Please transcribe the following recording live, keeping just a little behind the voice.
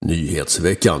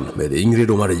Nyhetsveckan med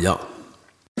Ingrid och Maria.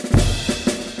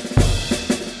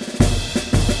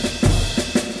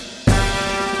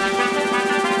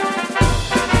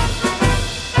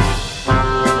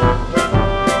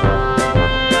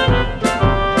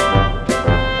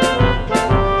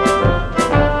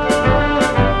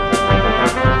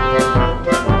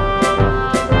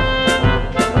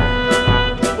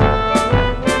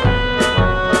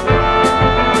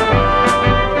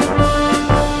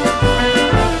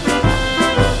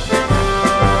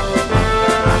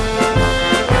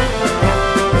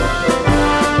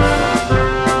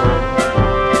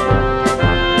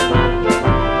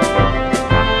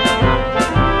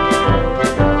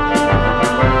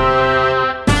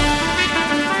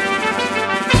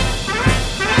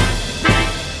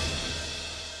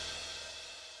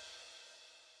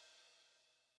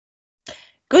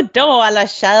 God dag alla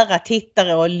kära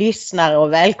tittare och lyssnare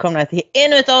och välkomna till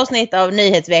ännu ett avsnitt av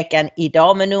Nyhetsveckan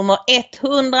idag med nummer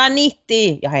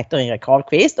 190. Jag heter Ingrid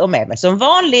Karlqvist och med mig som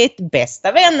vanligt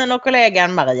bästa vännen och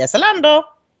kollegan Maria Salander.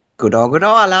 God dag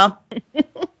alla.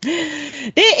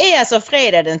 Det är alltså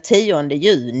fredag den 10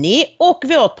 juni och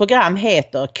vårt program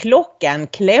heter Klockan,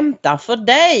 klämtar för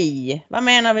dig. Vad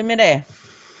menar vi med det?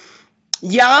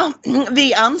 Ja,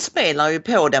 vi anspelar ju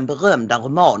på den berömda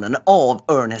romanen av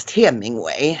Ernest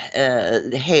Hemingway.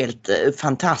 Helt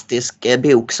fantastisk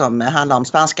bok som handlar om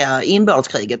spanska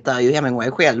inbördeskriget där ju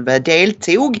Hemingway själv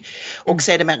deltog. Och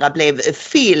sedermera blev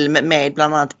film med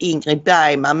bland annat Ingrid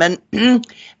Bergman. Men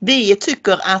vi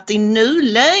tycker att i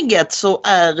nuläget så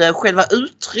är själva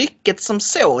uttrycket som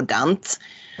sådant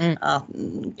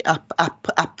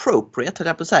appropriate, höll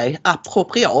jag på att säga.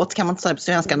 Appropriat kan man inte säga på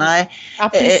svenska, nej.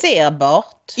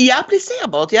 Applicerbart. Ja,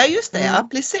 applicerbart, ja just det,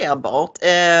 applicerbart.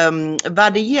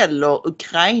 Vad det gäller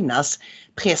Ukrainas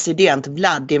president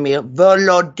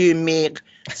Volodymyr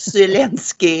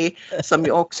Zelensky som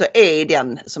ju också är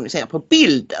den som ni ser på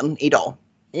bilden idag.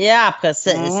 Ja,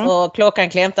 precis. Och klockan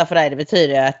klämtar för dig, det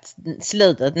betyder att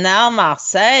slutet närmar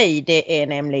sig. Det är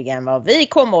nämligen vad vi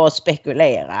kommer att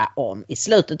spekulera om i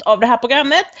slutet av det här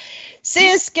programmet.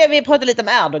 Sen ska vi prata lite om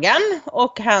Erdogan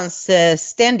och hans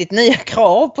ständigt nya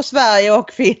krav på Sverige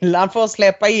och Finland för att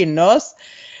släppa in oss.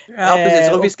 Ja,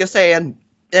 precis. Och vi ska se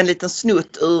en liten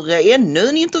snutt ur ännu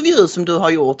en intervju som du har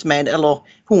gjort med, eller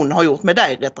hon har gjort med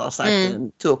dig rättare sagt,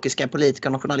 den turkiska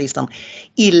politikern och journalisten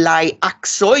İlay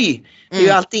Aksoy. Det är ju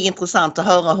alltid intressant att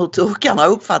höra hur turkarna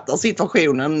uppfattar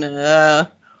situationen.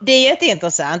 Det är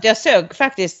jätteintressant. Jag såg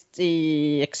faktiskt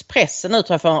i Expressen nu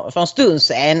tror jag för en stund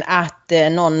sedan att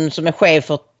någon som är chef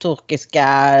för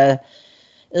turkiska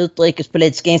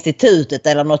utrikespolitiska institutet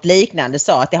eller något liknande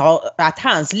sa att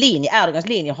hans linje, Erdogans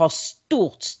linje har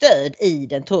stort stöd i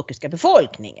den turkiska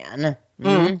befolkningen.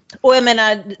 Och jag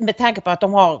menar med tanke på att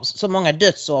de har så många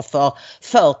dödsoffer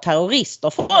för terrorister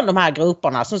från de här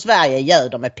grupperna som Sverige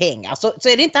göder med pengar så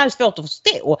är det inte alls svårt att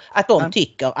förstå att de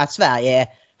tycker att Sverige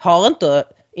har inte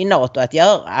i NATO att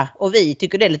göra. Och vi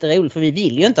tycker det är lite roligt för vi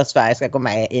vill ju inte att Sverige ska gå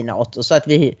med i NATO så att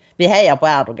vi hejar på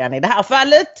Erdogan i det här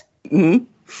fallet.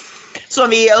 Som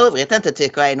vi i övrigt inte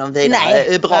tycker är någon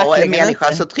vidare bra människa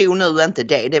inte. Så tro nu inte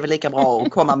det. Det är väl lika bra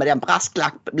att komma med den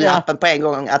brasklappen på en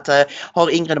gång att har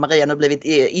Ingrid och Maria nu blivit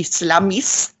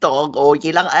islamister och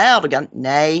gillar Erdogan?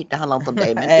 Nej, det handlar inte om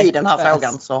det. Men i den här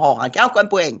frågan så har han kanske en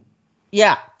poäng.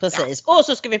 Ja, precis. Ja. Och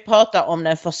så ska vi prata om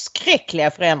den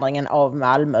förskräckliga förändringen av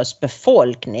Malmös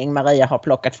befolkning. Maria har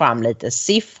plockat fram lite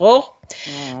siffror.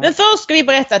 Men först ska vi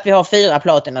berätta att vi har 4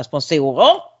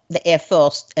 platina-sponsorer. Det är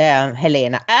först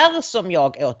Helena R som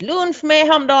jag åt lunch med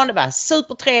häromdagen. Det var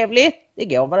supertrevligt.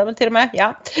 Igår var det väl till och med,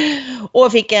 ja.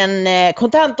 Och fick en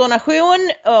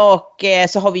kontantdonation. Och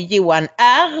så har vi Johan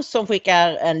R som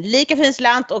skickar en lika fin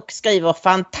slant och skriver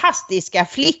fantastiska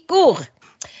flickor.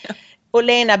 Och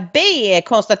Lena B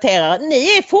konstaterar att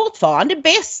ni är fortfarande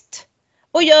bäst.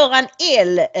 Och Göran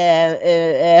L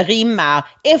rimmar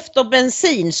efter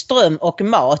bensin, ström och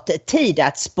mat tid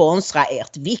att sponsra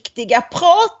ert viktiga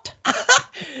prat.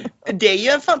 Det är ju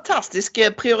en fantastisk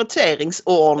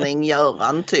prioriteringsordning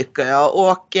Göran tycker jag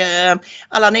och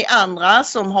alla ni andra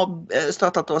som har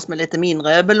stöttat oss med lite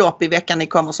mindre belopp i veckan, ni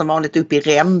kommer som vanligt upp i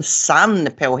remsan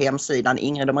på hemsidan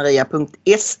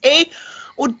ingridomaria.se.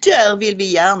 Och där vill vi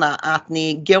gärna att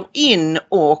ni går in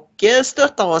och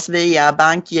stöttar oss via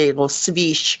bankgiro,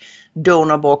 Swish,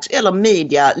 Donorbox eller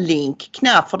Media Link.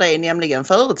 Knapp för det är nämligen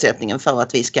förutsättningen för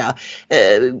att vi ska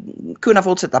kunna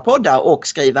fortsätta podda och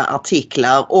skriva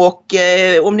artiklar. Och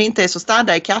om ni inte är så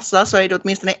stadda i kassa så är det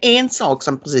åtminstone en sak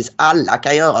som precis alla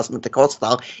kan göra som inte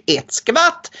kostar ett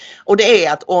skvatt. Och det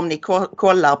är att om ni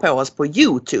kollar på oss på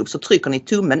YouTube så trycker ni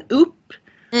tummen upp.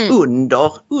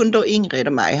 under Ingrid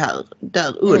och mig här.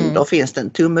 Där under finns det en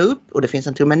tumme upp och det finns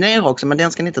en tumme ner också, men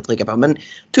den ska ni inte trycka på. Men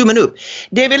tummen upp.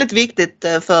 Det är väldigt viktigt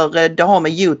för det har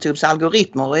med YouTubes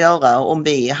algoritmer att göra om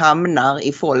vi hamnar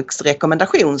i folks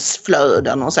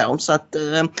rekommendationsflöden och så. Så att,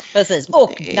 precis,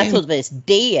 och naturligtvis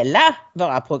dela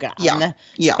våra program.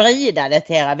 Ja. Sprida det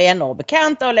till era vänner och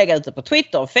bekanta och lägga ut det på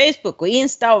Twitter, Facebook och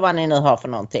Insta och vad ni nu har för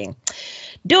någonting.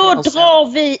 Då drar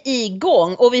vi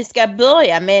igång och vi ska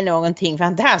börja med någonting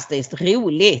fantastiskt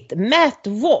roligt. Matt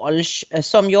Walsh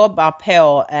som jobbar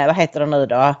på, vad heter det nu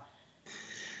då?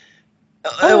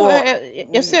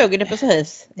 Jag såg det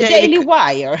precis. Daily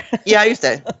Wire. Ja, just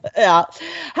det. Ja.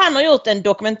 Han har gjort en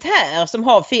dokumentär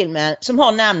som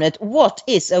har namnet What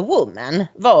is a woman?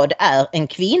 Vad är en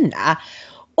kvinna?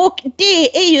 Och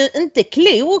det är ju inte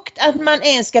klokt att man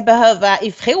ens ska behöva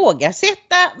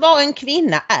ifrågasätta vad en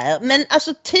kvinna är. Men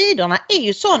alltså tiderna är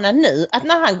ju sådana nu att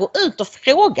när han går ut och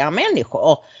frågar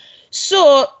människor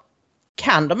så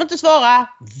kan de inte svara,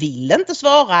 vill inte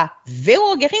svara,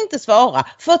 vågar inte svara.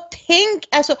 För tänk,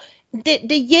 alltså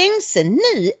det gängse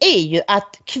nu är ju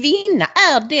att kvinna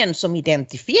är den som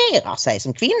identifierar sig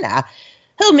som kvinna.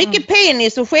 Hur mycket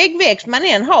penis och skäggväxt man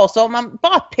än har så om man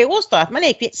bara påstår att man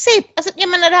är kvinna. Alltså, jag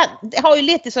menar, det har ju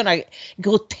lett till sådana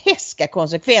groteska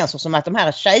konsekvenser som att de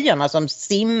här tjejerna som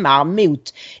simmar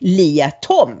mot Lia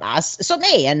Thomas som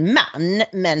är en man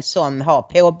men som har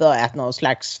påbörjat någon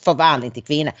slags förvandling till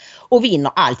kvinna och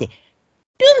vinner alltid.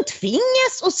 De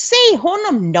tvingas att se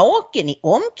honom naken i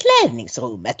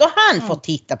omklädningsrummet och han får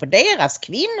titta på deras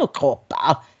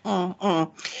kvinnokroppar.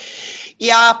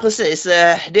 Ja, precis.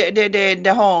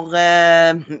 Det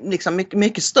har liksom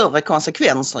mycket större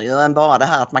konsekvenser ju än bara det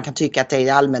här att man kan tycka att det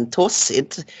är allmänt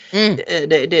tossigt.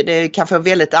 Det kan få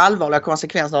väldigt allvarliga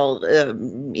konsekvenser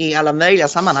i alla möjliga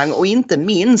sammanhang och inte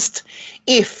minst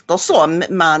eftersom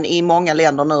man i många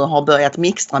länder nu har börjat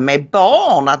mixtra med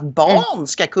barn. Att barn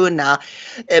ska kunna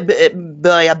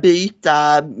börja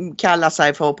byta, kalla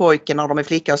sig för pojken när de är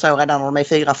flickor och så redan när de är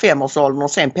 4-5 års åldern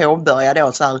och sen påbörja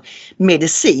då så här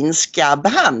medicinska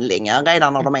behandlingar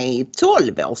redan när de är i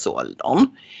 12-årsåldern.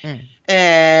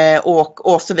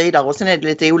 Och så vidare. Och sen är det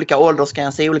lite olika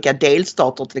åldersgränser i olika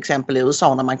delstater, till exempel i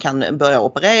USA när man kan börja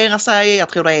operera sig. Jag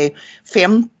tror det är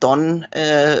 15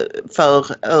 för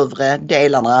övre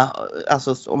delarna,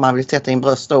 alltså om man vill sätta in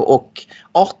bröst då, och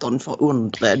 18 för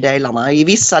undre delarna i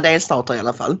vissa delstater i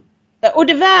alla fall. Och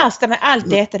det värsta med allt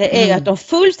detta det är ju att de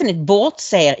fullständigt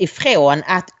bortser ifrån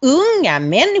att unga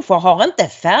människor har inte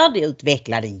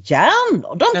färdigutvecklade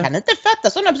hjärnor. De kan inte fatta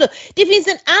sådana beslut. Det finns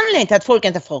en anledning till att folk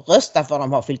inte får rösta för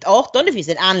de har fyllt 18. Det finns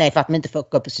en anledning för att man inte får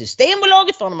gå på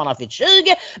Systembolaget förrän man har fyllt 20.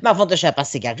 Man får inte köpa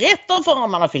cigaretter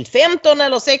förrän man har fyllt 15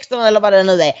 eller 16 eller vad det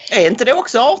nu är. Är inte det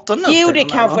också 18 nu? Jo, det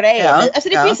kanske det är. Ja. Alltså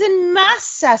det finns en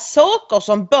massa saker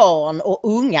som barn och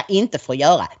unga inte får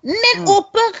göra. Men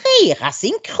operera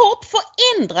sin kropp,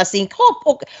 förändra sin kropp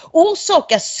och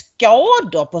orsaka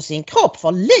skador på sin kropp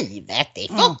för livet. Det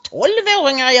får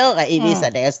 12-åringar göra i vissa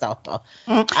delstater.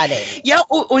 Ja,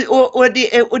 och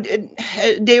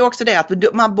det är också det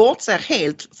att man bortser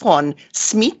helt från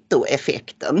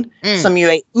smittoeffekten som ju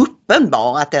är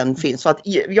uppenbar att den finns. Så att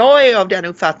jag är av den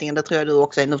uppfattningen, det tror jag du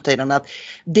också är nu tiden, att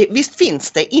visst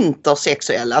finns det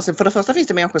intersexuella. Alltså för det första finns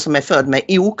det människor som är född med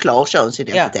oklar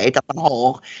könsidentitet, att man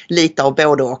har lite av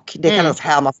både och. Det kallas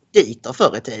hermafroditer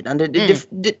förr i tiden.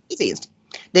 Det finns.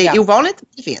 Det är ovanligt, men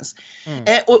det finns.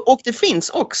 Och det finns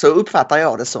också, uppfattar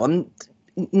jag det som,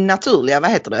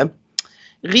 naturliga,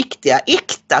 riktiga,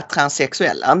 äkta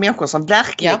transsexuella. Människor som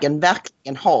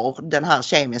verkligen har den här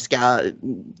kemiska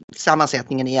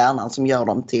sammansättningen i hjärnan som gör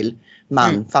dem till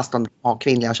man fast de har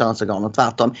kvinnliga könsorgan och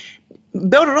tvärtom.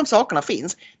 Båda de sakerna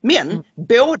finns, men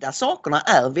båda sakerna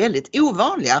är väldigt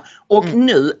ovanliga och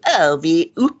nu är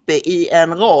vi uppe i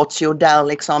en ratio där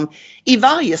liksom i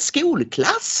varje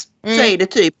skolklass så är det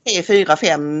typ 3, 4,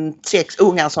 5, 6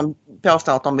 ungar som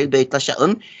påstår att de vill byta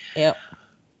kön. Ja.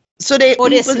 Och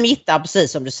det smittar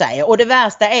precis som du säger. Och det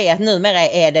värsta är att numera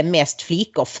är det mest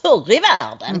flickor förr i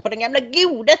världen. På den gamla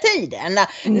goda tiden.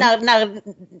 När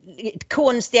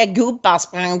konstiga gubbar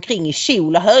sprang omkring i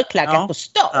kjol och högklackat på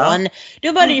stan.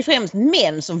 Då var det ju främst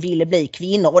män som ville bli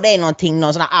kvinnor. Och det är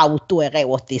någon sån här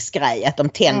autoerotisk grej. Att de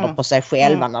tänder på sig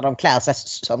själva när de klär sig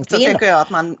som kvinnor. Så tänker jag att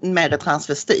man mer är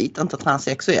transvestit, inte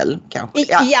transsexuell kanske.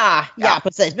 Ja,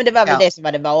 precis. Men det var väl det som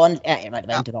var det vanliga. Det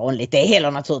var inte vanligt det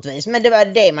heller naturligtvis. Men det var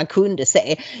det man kunde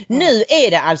se. Nu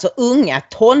är det alltså unga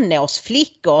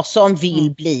tonårsflickor som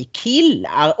vill bli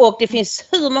killar och det finns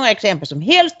hur många exempel som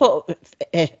helst på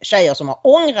tjejer som har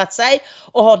ångrat sig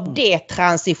och har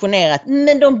detransitionerat,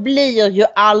 men de blir ju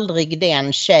aldrig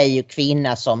den tjej och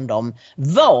kvinna som de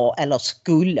var eller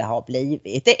skulle ha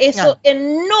blivit. Det är så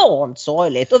enormt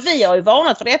sorgligt och vi har ju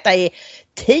varnat för detta i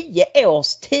 10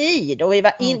 års tid och det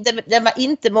var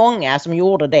inte många som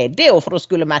gjorde det då, för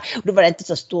då var det inte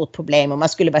så stort problem och man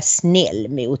skulle vara snäll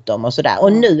mot dem och sådär.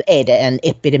 Och nu är det en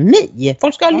epidemi.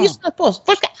 Folk ska lyssna på oss.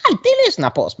 Folk ska alltid lyssna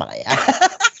på oss, Maria.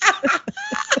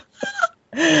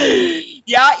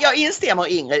 Ja, jag instämmer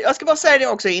Ingrid. Jag ska bara säga det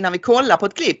också innan vi kollar på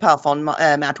ett klipp här från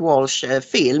Matt Walsh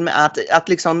film att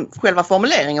liksom själva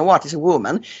formuleringen What is a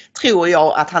woman tror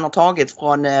jag att han har tagit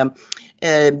från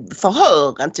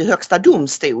förhören till högsta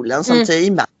domstolen som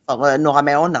teamade för några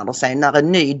månader sedan när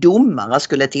en ny domare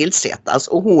skulle tillsättas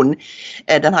och hon,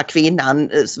 den här kvinnan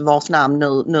vars namn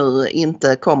nu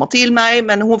inte kommer till mig,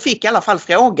 men hon fick i alla fall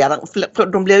fråga,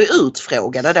 de blev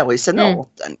utfrågade då i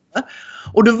senaten.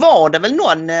 Och då var det väl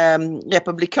någon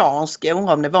republikansk, jag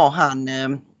undrar om det var han,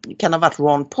 kan ha varit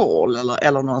Ron Paul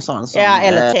eller någon sån som,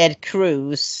 eller Ted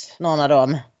Cruz, någon av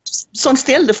dem. Som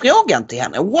ställde frågan till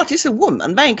henne, what is a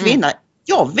woman? Vad är en kvinna?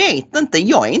 Jag vet inte,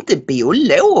 jag är inte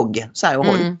biolog, säger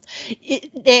hon.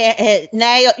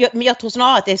 Men jag tror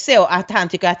snarare att det är så att han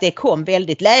tycker att det kom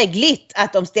väldigt lägligt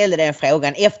att de ställde den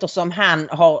frågan eftersom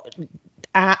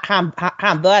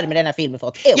han började med denna filmen för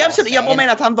ett år sedan. Jag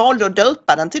menar att han valde att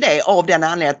döpa den till det av den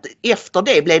anledningen att efter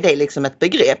det blev det liksom ett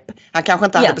begrepp. Han kanske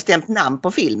inte hade bestämt namn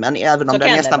på filmen även om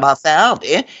den nästan var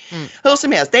färdig. Hur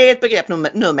som helst, det är ett begrepp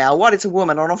numera, what is a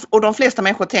woman, och de flesta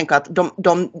människor tänker att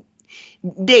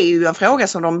det är ju en fråga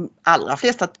som de allra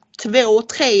flesta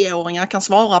 2-3-åringar kan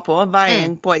svara på. Vad är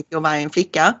en pojke och vad är en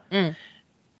flicka?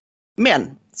 Men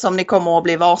som ni kommer att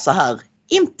bli varse här,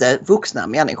 inte vuxna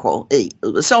människor i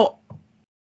USA.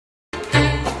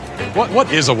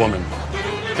 What is a woman?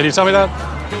 Can you tell me that?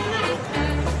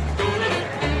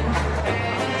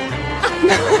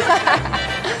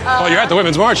 Well, you're at the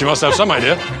Women's March. You must have some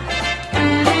idea.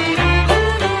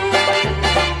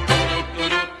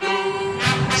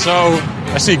 So,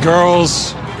 I see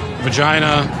girls,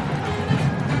 vagina.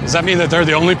 Does that mean that they're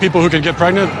the only people who can get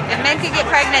pregnant? If men could get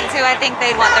pregnant too, I think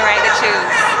they'd want the right to choose.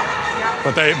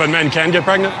 But men can get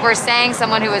pregnant? We're saying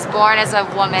someone who was born as a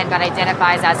woman but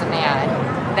identifies as a man.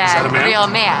 Is that a man? Real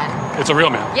man. It's a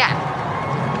real man? Yeah.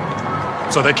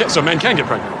 So men can get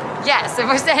pregnant? Yes, if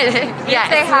we're saying yes.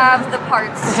 If they have the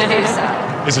parts to do so.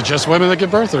 Is it just women that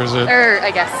give birth, or is it? Or I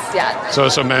guess, yeah. So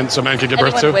men can give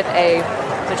birth too? Anyone with a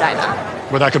vagina.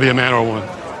 But that could be a man or a woman.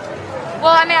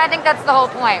 Well, I mean, I think that's the whole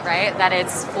point, right? That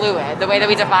it's fluid. The way that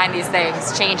we define these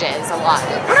things changes a lot.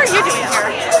 What are you doing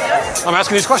here? I'm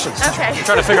asking these questions. Okay. I'm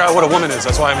trying to figure out what a woman is.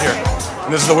 That's why I'm here.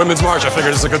 And this is the Women's March. I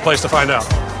figured this is a good place to find out.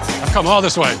 I've come all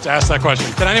this way to ask that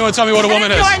question. Can anyone tell me what a woman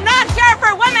is? You are not here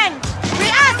for women! We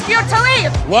ask you to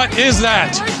leave! What is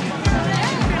that?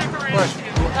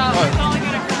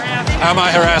 How am I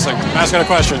harassing? I'm asking a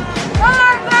question.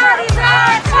 Our bodies,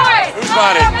 our choice! Whose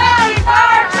body? Our bodies,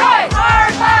 our choice! Our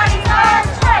bodies, our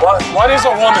choice! What is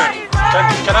a woman?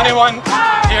 Can anyone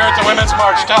here at the Women's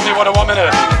March tell me what a woman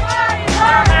is?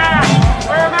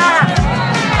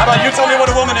 How about you tell me what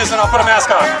a woman is and I'll put a mask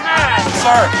on?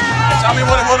 Sir, tell me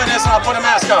what a woman is and I'll put a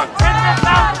mask on.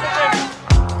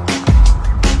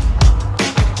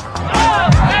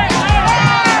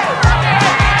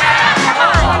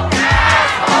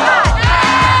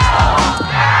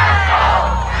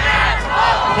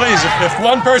 Please, if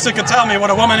one person can tell me what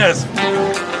a woman is.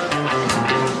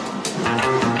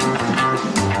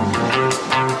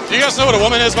 Do you guys know what a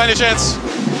woman is by any chance?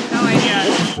 No idea.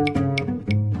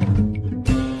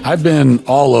 I've been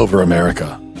all over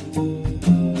America.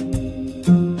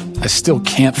 I still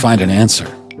can't find an answer.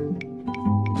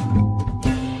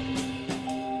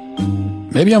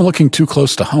 Maybe I'm looking too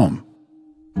close to home.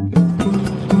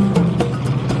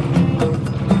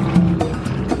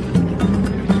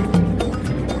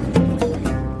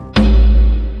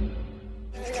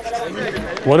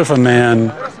 What if a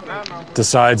man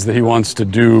decides that he wants to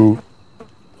do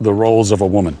the roles of a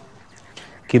woman?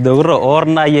 Kidogro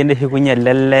orna yende hikunya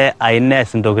lele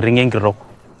aines ndogringen kiro.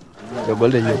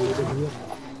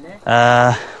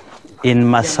 In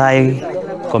Maasai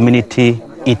community,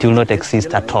 it will not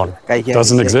exist at all.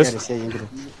 Doesn't exist?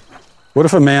 What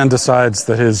if a man decides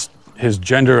that his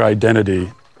gender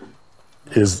identity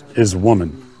is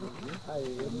woman?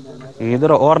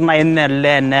 Kidogro orna yende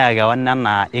lele nega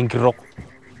wanana inkiro.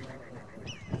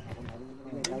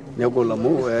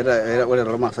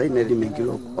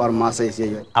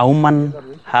 A woman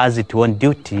has its own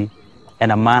duty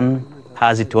and a man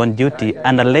has its own duty,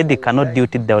 and a lady cannot do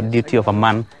the duty of a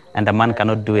man, and a man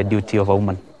cannot do a duty of a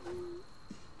woman.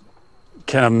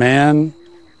 Can a man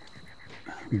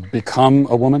become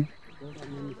a woman?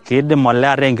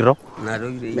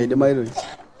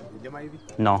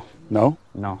 No. No?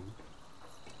 No.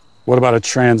 What about a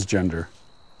transgender?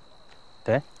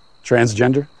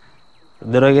 Transgender?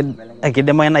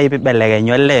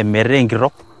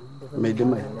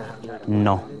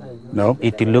 No. No?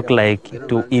 It will look like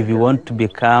if you want to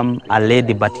become a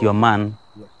lady but you're a man,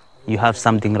 you have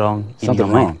something wrong in your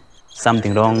mind.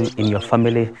 Something wrong in your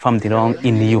family, something wrong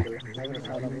in you.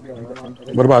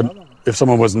 What about if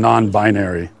someone was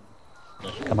non-binary?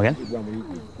 Come again?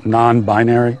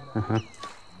 Non-binary?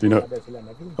 Do you know,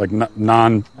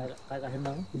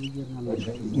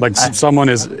 like someone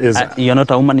is you're not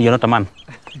a woman, you're not a man.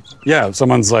 Yeah,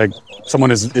 someone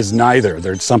is neither.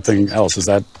 There's something else. Is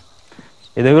that?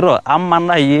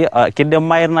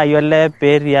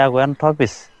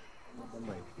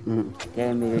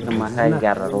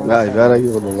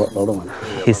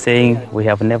 He's saying we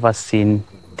have never seen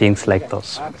things like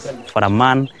those. For a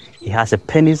man, he has a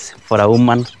penis. For a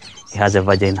woman, he has a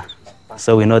vagina.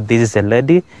 So we know this is a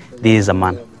lady, this is a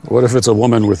man. What if it's a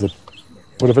woman with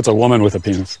a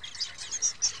penis?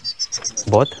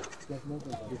 Both?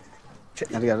 Is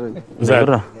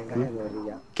that?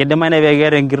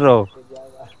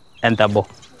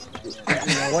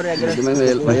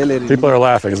 People are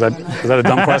laughing. Is that a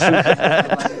dumb question?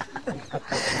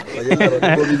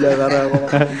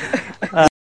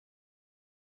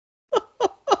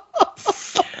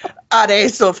 Ja, det är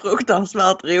så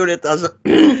fruktansvärt roligt alltså.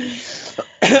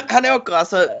 Han åker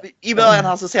alltså, i början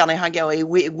här så ser ni han går i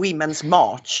Women's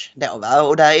March då, va?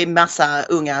 Och där är massa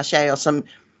unga tjejer som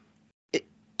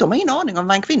de har ingen aning om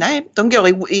vad en kvinna är. De går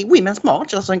i Women's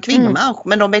March, alltså en kvinnomarsch,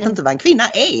 men de vet inte vad en kvinna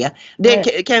är.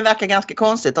 Det kan ju verka ganska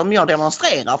konstigt. Om jag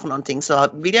demonstrerar för någonting så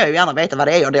vill jag ju gärna veta vad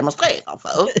det är jag demonstrerar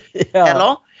för. Ja.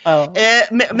 Eller? Ja.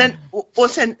 Men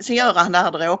sen gör han det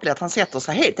här dråpliga att han sätter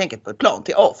sig helt enkelt på ett plan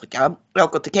till Afrika,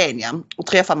 åker till Kenya och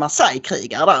träffar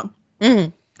Maasai-krigare där.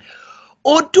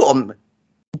 Och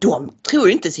de tror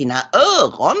ju inte sina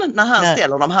öron när han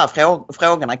ställer de här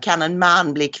frågorna. Kan en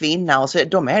man bli kvinna? Och så,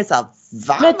 de är så här,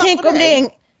 va? Men tänk om det är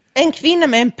en kvinna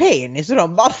med en penis och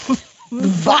de bara,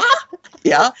 va?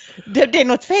 Ja. Det är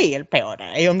något fel på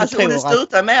det. Om alltså, och det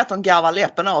slutar med att de garvar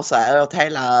läppen av sig åt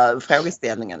hela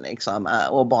frågeställningen liksom.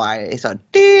 Och bara är så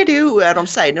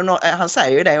han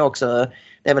säger ju det också.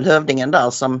 Det är väl hövdingen där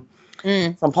som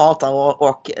pratar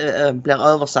och blir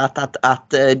översatt att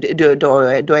då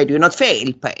är det ju något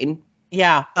fel på en.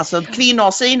 Ja. Alltså kvinnor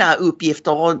har sina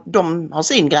uppgifter och de har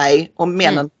sin grej och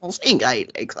männen har sin grej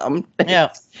liksom.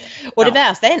 Ja. Och det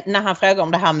värsta är när han frågar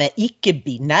om det här med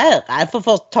icke-binära. För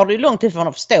först tar det ju lång tid för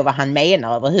honom att förstå vad han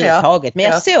menar överhuvudtaget. Men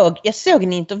jag såg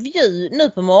en intervju nu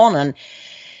på morgonen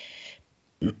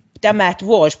där Matt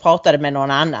Walsh pratade med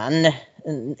någon annan,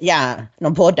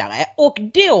 någon poddare. Och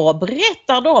då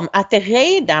berättar de att det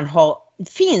redan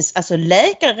finns alltså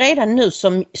läkare redan nu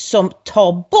som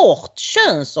tar bort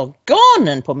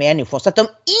könsorganen på människor så att de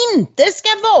inte ska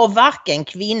vara varken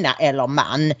kvinna eller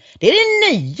man. Det är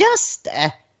det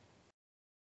nyaste.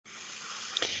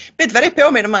 Vet du vad det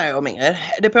påminner mig om, Ingrid?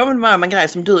 Det påminner mig om en grej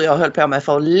som du och jag höll på med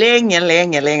för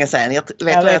länge sedan. Jag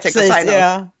vet vad jag tänkte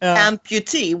säga nu.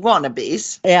 Amputee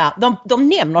wannabes. Ja, de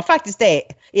nämner faktiskt det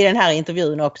i den här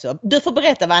intervjun också. Du får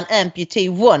berätta vad en amputee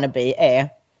wannabe är.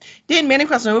 Det är en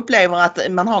människa som upplever att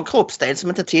man har en kroppsdel som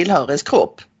inte tillhör ens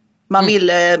kropp. Man vill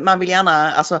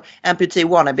gärna, alltså amputee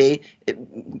wannabe,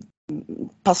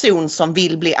 person som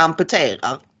vill bli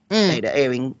amputerad. Det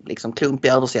är en liksom klumpig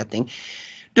översättning.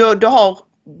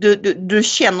 Du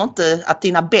känner inte att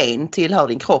dina ben tillhör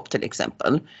din kropp till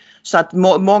exempel. Så att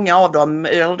många av dem,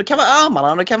 eller det kan vara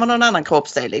armarna, det kan vara någon annan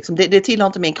kroppsdel. Liksom. Det tillhör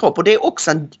inte min kropp. Och det är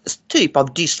också en typ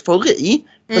av dysfori,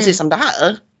 precis som det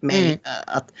här. Med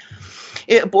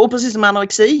och precis som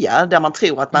anorexia, där man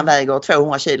tror att man väger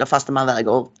 200 kilo fast man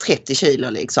väger 30 kilo.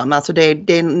 Liksom. Alltså det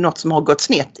är något som har gått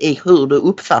snett i hur du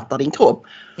uppfattar din kropp.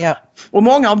 Ja. Och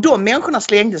många av de människorna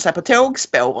slängde sig på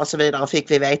tågspår och så vidare,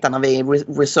 fick vi veta när vi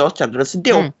researchade det. Så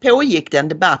då pågick det en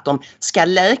debatt om, ska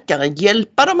läkare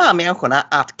hjälpa de här människorna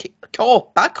att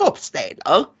kapa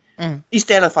kroppsdelar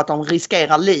istället för att de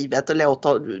riskerar livet och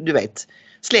låter, du vet,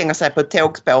 slänga sig på ett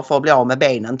tågspår för att bli av med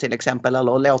benen till exempel,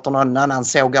 eller låter någon annan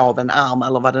såga av en arm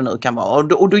eller vad det nu kan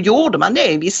vara. Och då gjorde man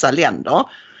det i vissa länder.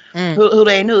 Hur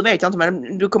det är nu vet jag inte,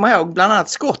 men du kommer ihåg bland annat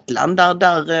Skottland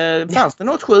där fanns det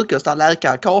något sjukhus där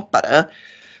läkare kapade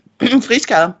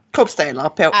friska kroppsdelar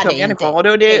på människor. Och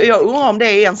jag undrar om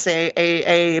det ens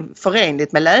är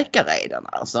förenligt med läkareden.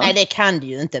 Alltså. Nej, det kan det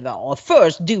ju inte vara.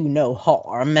 First do no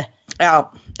harm.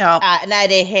 Ja. Nej,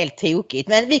 det är helt tokigt.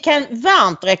 Men vi kan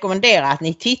varmt rekommendera att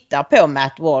ni tittar på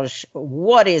Matt Walsh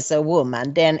What is a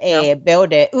woman? Den är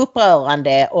både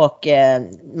upprörande och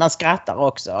man skrattar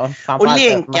också. Och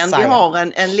länken, vi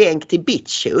har en länk till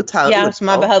BitChute här. Ja, så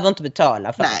man behöver inte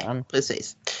betala för den. Nej,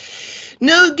 precis.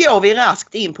 Nu går vi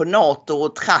raskt in på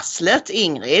NATO-trasslet,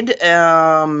 Ingrid.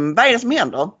 Vad är det som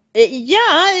händer?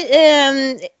 Ja,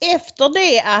 efter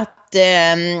det att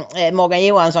Morgan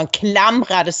Johansson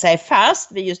klamrade sig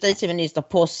fast vid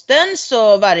justitieministerposten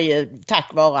så var det ju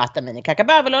tack vare att Amineh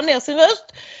Kakabaveh la ner sin röst.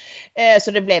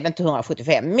 Så det blev inte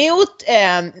 175 mot.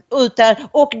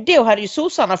 Och då hade ju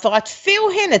sossarna, för att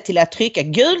få henne till att trycka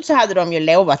gult, så hade de ju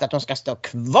lovat att de ska stå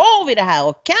kvar vid det här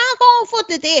och kanske har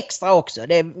fått lite extra också.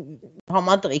 Det har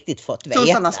man inte riktigt fått veta.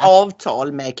 Sossarnas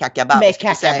avtal med Kakabaveh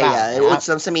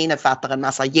som innefattar en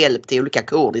massa hjälp till olika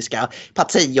kurdiska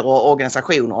partier och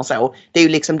organisationer och så. Det är ju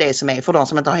liksom det som är för de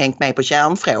som inte har hängt med på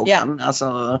kärnfrågan. Ja.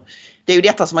 Alltså, det är ju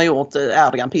detta som har gjort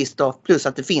Erdogan pissed off, plus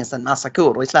att det finns en massa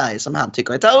kurder i Sverige som han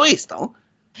tycker är terrorister.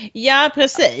 Ja,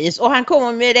 precis. Och han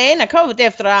kommer med det ena kravet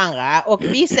efter det andra. Och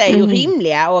vissa är ju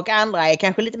rimliga och andra är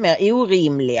kanske lite mer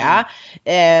orimliga.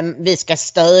 Vi ska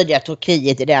stödja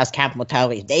Turkiet i deras kamp mot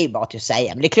terrorism. Det är ju bara till att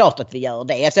säga. Men det är klart att vi gör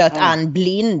det. Jag såg att Ann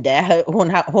Blinde,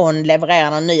 hon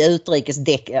levererar en ny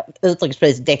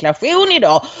utrikespolitisk deklaration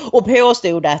idag. Och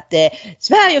påstod att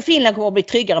Sverige och Finland kommer att bli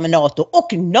tryggare med NATO.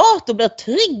 Och NATO blir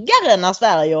tryggare när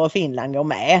Sverige och Finland går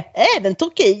med. Även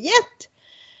Turkiet.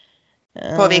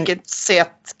 På vilket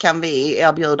sätt kan vi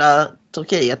erbjuda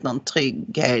Turkiet någon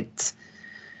trygghet?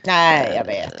 Nej, jag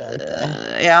vet inte.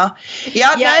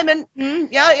 Nej, men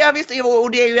visst,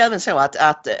 och det är ju även så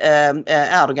att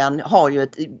Erdogan har ju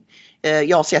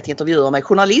jag har sett intervjuer med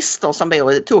journalister som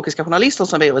turkiska journalister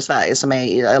som bor i Sverige som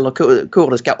är, eller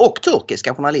kurdiska och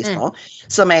turkiska journalister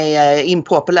som är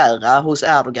impopulära hos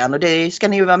Erdogan, och det ska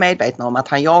ni ju vara medvetna om att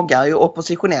han jagar ju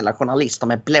oppositionella journalister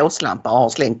med blåslampa och har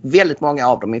slängt väldigt många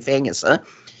av dem i fängelse.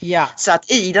 Ja. Så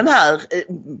att i den här,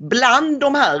 bland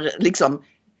de här liksom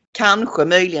kanske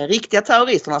möjligen riktiga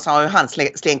terroristerna, så har ju han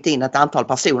slängt in ett antal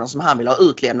personer som han vill ha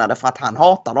utlämnade för att han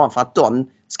hatar dem, för att de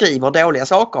skriver dåliga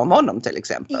saker om honom till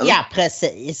exempel. Ja,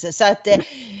 precis. Så att,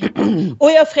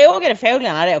 och jag frågade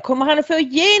fåglarna då, kommer han att få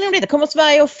igenom detta? Kommer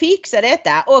Sverige att fixa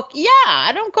detta? Och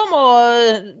ja, de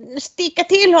kommer att sticka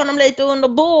till honom lite under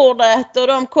bordet och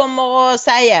de kommer att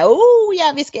säga,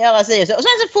 ja, vi ska göra så. Och sen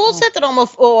så fortsätter de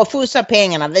att fussa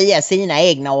pengarna via sina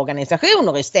egna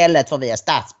organisationer istället för via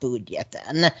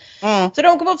statsbudgeten. Så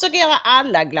de kommer att försöka göra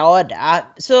alla glada.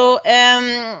 Så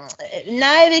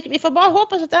nej, vi får bara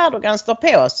hoppas att Erdogan står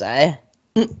på sig.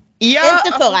 Ja,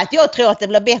 inte för att jag tror att det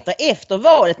blir bättre efter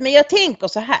valet, men jag tänker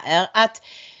så här att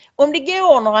om det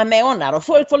går några månader och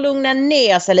folk får lugna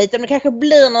ner sig lite, om det kanske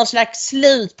blir någon slags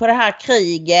slut på det här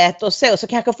kriget och så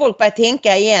kanske folk börjar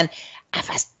tänka igen,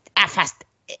 fast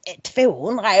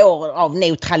 200 år av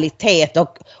neutralitet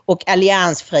och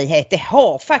alliansfrihet, det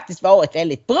har faktiskt varit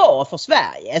väldigt bra för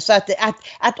Sverige. Så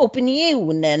att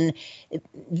opinionen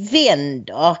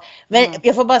vänder. Men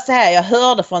jag får bara säga, jag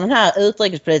hörde från den här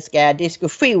utrikespolitiska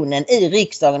diskussionen i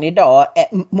riksdagen idag,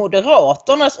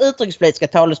 Moderaternas utrikespolitiska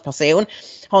talesperson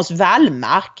Hans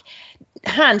Wallmark,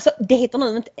 han sa, det heter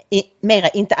nu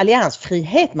inte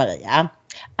alliansfrihet, Maria,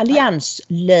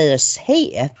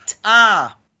 allianslöshet.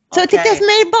 Så jag tyckte att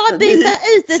man bara byta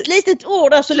ut ett litet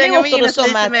ord där, så låter det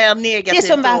som att det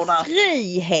som var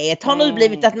frihet har nu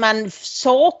blivit att man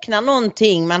saknar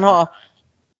någonting man har.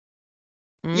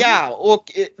 Ja, och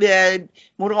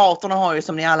Moderaterna har ju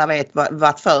som ni alla vet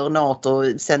varit för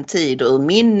NATO sedan tid ur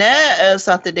minne,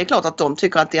 så att det är klart att de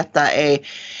tycker att detta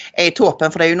är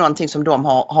toppen, för det är ju någonting som de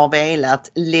har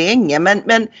velat länge.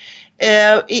 Men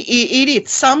i ditt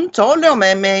samtal då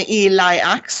med Eli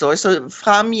Axel så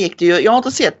framgick det ju, jag har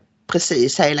inte sett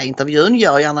precis hela intervjun,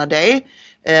 gör gärna det.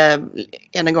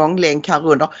 Än en gång, länk här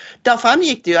under. Där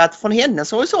framgick det ju att från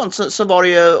hennes horisont så var det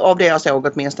ju, av det jag såg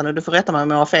åtminstone, du får rätta mig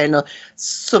om jag har fel nu,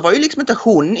 så var ju liksom inte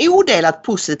hon odelat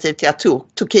positiv till att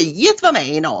Turkiet var med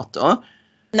i NATO.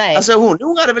 Nej. Alltså hon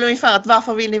undrade väl ungefär att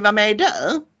varför vill ni vara med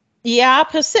där? Ja,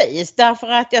 precis. Därför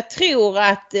att jag tror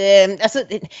att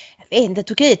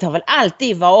Turkiet har väl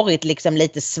alltid varit liksom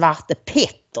lite svarte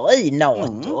petter i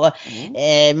NATO.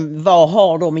 Vad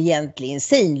har de egentligen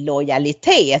sin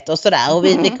lojalitet och sådär. Och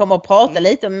vi kommer att prata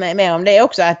lite mer om det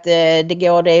också, att det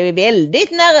är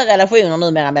väldigt nära relationer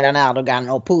numera mellan Erdogan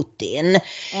och Putin.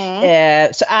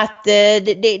 Så att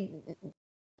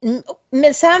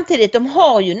men samtidigt, de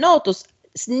har ju NATOs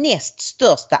näst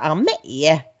största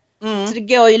armé. Så det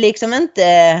går ju liksom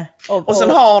inte... Och sen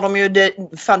har de ju det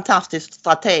fantastiskt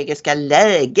strategiska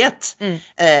läget.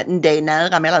 Det är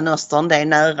nära Mellanöstern, det är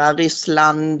nära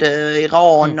Ryssland,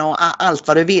 Iran och allt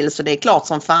vad du vill. Så det är klart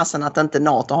som fasen att inte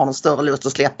NATO har någon större lust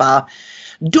att släppa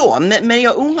dem. Men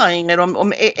jag undrar Ingrid,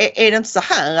 om är det inte så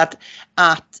här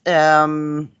att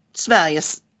Sverige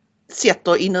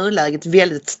sätter i nuläget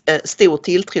väldigt stor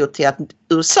tilltro till att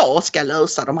USA ska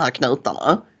lösa de här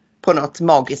knutarna på något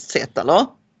magiskt sätt, eller?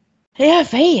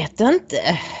 Jag vet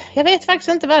inte. Jag vet faktiskt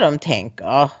inte vad de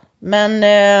tänker. Men,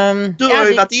 du har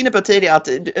ju varit inne på tidigare att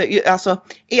alltså,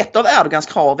 ett av Erdogans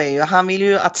krav är ju, han vill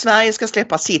ju att Sverige ska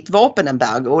släppa sitt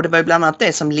vapenembargo, och det var ju bland annat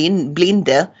det som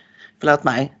Blinde, förlåt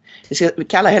mig, vi ska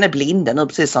kalla henne Blinde nu,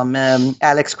 precis som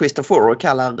Alex Christoforou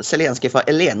kallar Zelensky för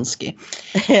Elensky.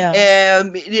 Ja.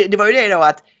 Det var ju det då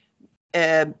att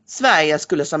Sverige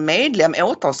skulle som medlem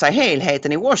åta sig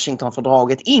helheten i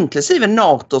Washingtonfördraget inklusive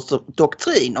NATOs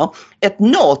doktriner. Ett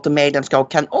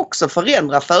NATO-medlemskap kan också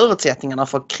förändra förutsättningarna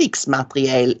för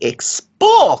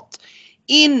krigsmaterielexport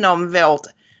inom vårt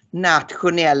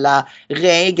nationella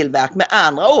regelverk. Med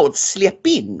andra ord, släpp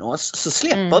in oss så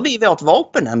släpper vi vårt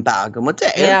vapenembargo mot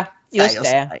det. Ja, just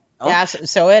det. Ja,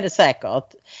 så är det säkert.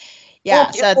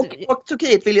 Ja, och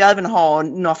Turkiet vill ju även ha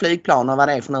några flygplan och vad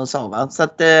det är från USA, va? Så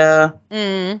att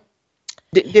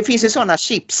det finns ju sådana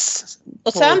chips.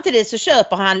 Och samtidigt så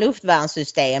köper han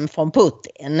luftvärnssystem från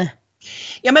Putin.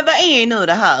 Ja, men vad är nu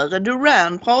det här?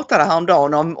 Duran pratade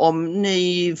häromdagen om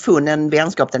nyfunnen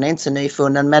vänskap. Den är inte så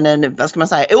nyfunnen, men en, vad ska man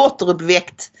säga,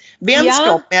 återuppväckt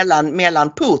vänskap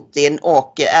mellan Putin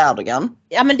och Erdogan.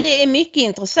 Ja, men det är mycket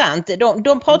intressant.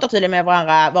 De pratar tydligen med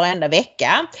varandra varenda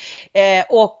vecka.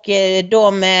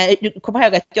 Du kommer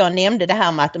ihåg att jag nämnde det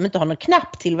här med att de inte har någon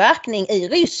knapptillverkning i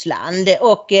Ryssland.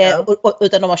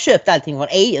 Utan de har köpt allting från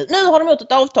EU. Nu har de gjort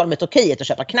ett avtal med Turkiet och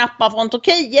köper knappar från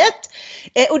Turkiet.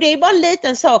 Och det är bara en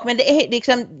liten sak, men det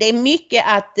är mycket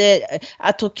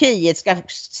att Turkiet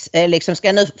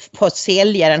ska nu få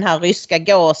sälja den här ryska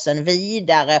gasen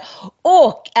vidare.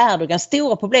 Och Erdogans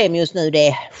stora problem just nu, det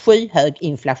är skyhög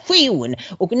inflation,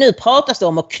 och nu pratas det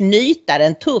om att knyta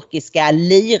den turkiska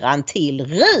liran till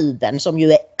rubeln som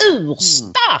ju är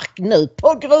urstark nu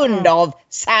på grund av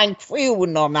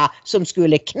sanktionerna som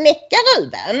skulle knäcka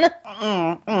rubeln.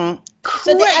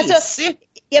 Så det,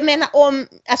 jag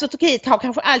menar Turkiet har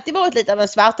kanske alltid varit lite av en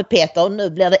svartepetter och nu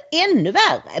blir det ännu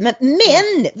värre. Men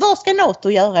vad ska NATO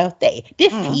göra åt det? Det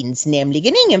finns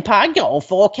nämligen ingen paragraf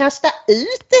för att kasta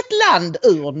ut ett land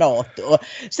ur NATO.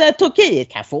 Så att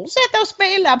Turkiet kan fortsätta att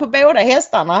spela på båda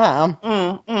hästarna här.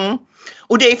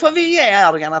 Och det får vi ge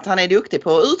Erdogan, att han är duktig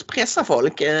på att utpressa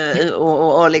folk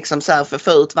och liksom så här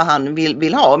få ut vad han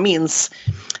vill ha. Minns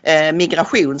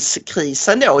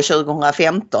migrationskrisen då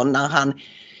 2015 när han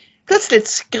plötsligt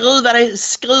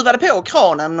skruvade på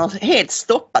kranen och helt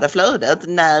stoppade flödet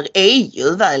när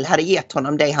EU väl hade gett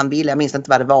honom det han ville. Jag minns inte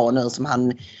vad det var nu som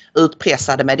han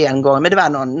utpressade med den gången, men det var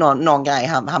någon grej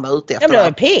han var ute efter. Det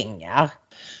var pengar.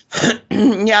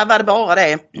 Ja, var det bara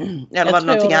det? Eller var det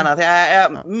någonting annat?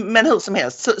 Men hur som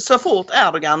helst, så fort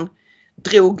Erdogan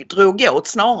drog åt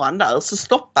snaran där så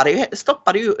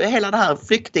stoppade ju hela det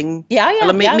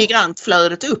här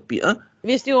migrantflödet upp ju.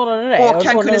 Visst gjorde det. Och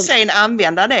han kunde sen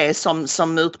använda det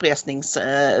som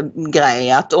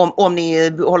utpressningsgrej. Att om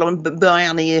ni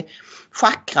börjar ni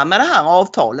schackra med det här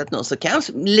avtalet nu så kan jag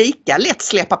lika lätt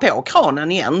släppa på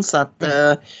kranen igen. Så att,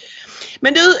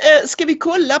 men du, ska vi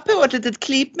kolla på ett litet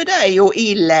klipp med dig och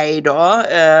Illey då?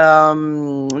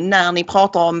 När ni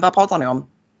pratar om, vad pratar ni om?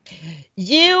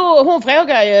 Jo, hon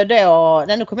frågar ju då,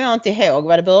 nu kommer jag inte ihåg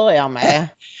vad det börjar med.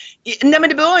 Nej, men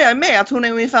det börjar med att hon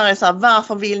är ungefär så här,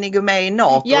 varför vill ni gå med i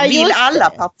NATO? Ja, vill alla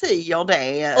partier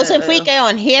det? Och sen skickar jag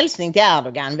en hälsning till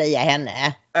Erdogan via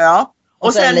henne. Ja.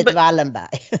 Och sen lite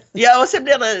Wallenberg. Ja, och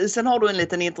sen har du en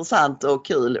liten intressant och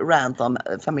kul rant om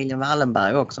familjen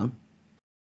Wallenberg också.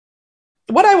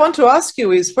 What I want to ask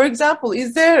you is, for example,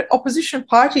 is there opposition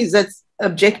parties that's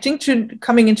objecting to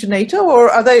coming into NATO, or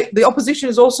are the opposition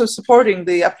is also supporting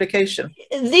the application?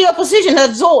 The opposition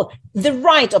has the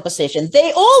right opposition.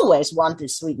 They always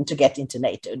wanted Sweden to get into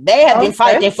NATO. They have been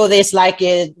fighting for this like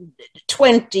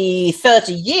 20,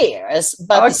 30 years,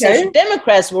 but the Social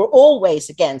Democrats were always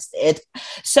against it.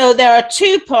 So there are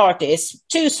two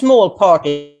small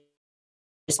parties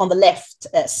on the left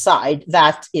side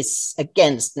that is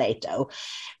against NATO.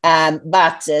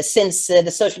 But since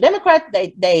the Social Democrat,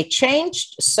 they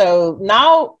changed. So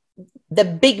now the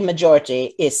big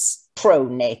majority is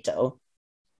pro-NATO.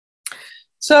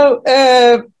 So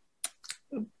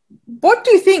what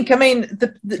do you think? I mean,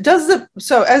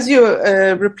 so as you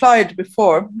replied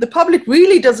before, the public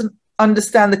really doesn't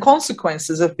understand the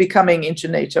consequences of becoming into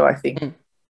NATO, I think.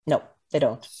 No, they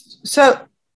don't. So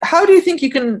how do you think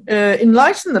you can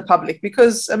enlighten the public?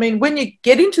 Because, I mean, when you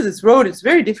get into this road, it's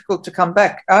very difficult to come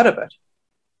back out of it.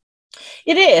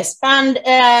 It is. And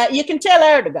you can tell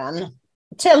Erdogan,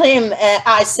 tell him,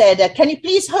 I said, can you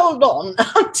please hold on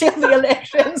until the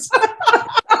elections?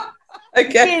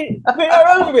 Okay. We are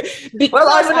over it. Well,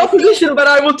 I'm in opposition, but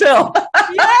I will tell.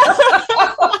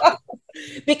 Yeah.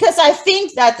 Because I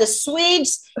think that the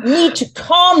Swedes need to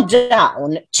calm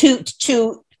down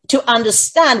to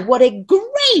understand what a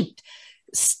great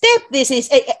step this is,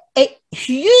 a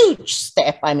huge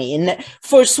step, I mean,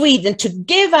 for Sweden to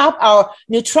give up our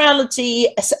neutrality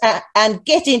and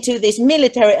get into this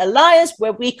military alliance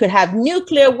where we could have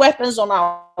nuclear weapons on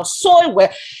our soil,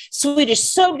 where Swedish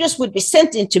soldiers would be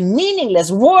sent into meaningless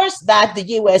wars that the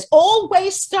US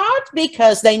always start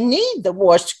because they need the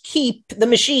wars to keep the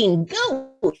machine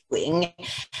going.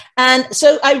 And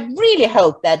so I really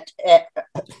hope that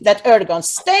Erdogan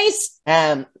stays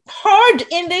hard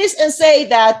in this and say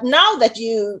that now that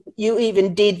you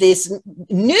even did this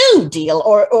new deal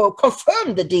or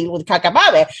confirmed the deal with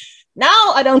Kakababe,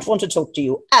 now I don't want to talk to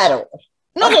you at all.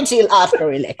 Not until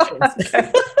after elections.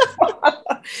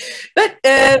 But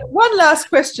one last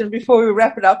question before we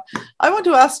wrap it up. I want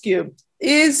to ask you,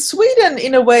 is Sweden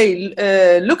in a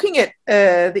way looking at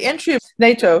the entry of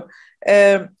NATO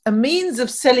a means of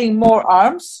selling more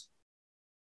arms?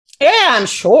 Yeah, I'm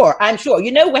sure.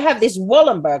 You know, we have this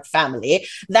Wallenberg family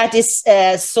that is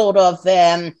sort of,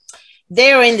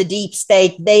 they're in the deep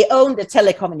state. They own the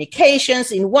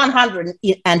telecommunications in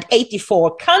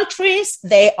 184 countries.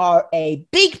 They are a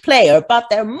big player, but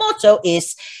their motto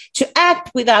is to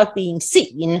act without being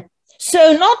seen.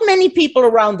 So not many people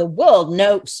around the world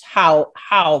knows how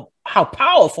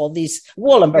powerful this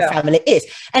Wallenberg family is.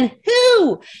 And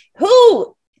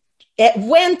who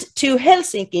went to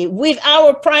Helsinki with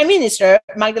our Prime Minister,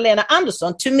 Magdalena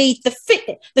Andersson, to meet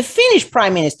the Finnish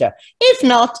Prime Minister, if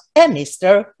not a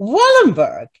Mr.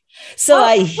 Wallenberg. So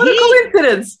what a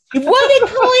coincidence. What a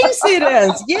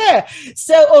coincidence. Yeah.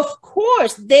 So, of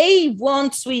course, they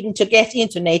want Sweden to get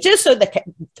into NATO so that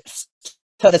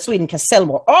Sweden can sell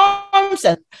more arms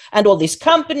and all these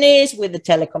companies with the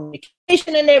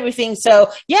telecommunication and everything. So,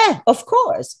 yeah, of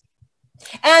course.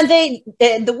 And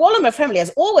the Wallenberg family has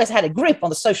always had a grip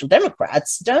on the Social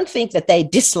Democrats. Don't think that they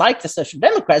dislike the Social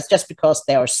Democrats just because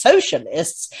they are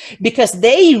socialists, because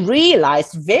they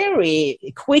realized very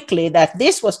quickly that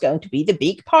this was going to be the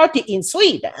big party in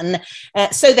Sweden.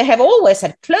 So they have always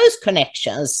had close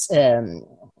connections.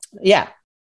 Yeah.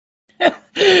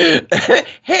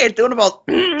 Helt underbart.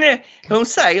 Hon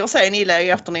säger sen illa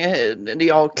efter när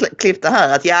jag klippte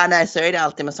här att så är det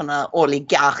alltid med sådana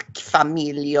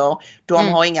oligarkfamiljer. De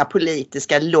har inga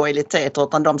politiska lojaliteter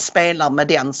utan de spelar med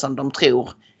den som de tror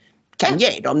kan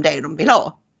ge dem det de vill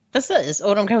ha. Precis,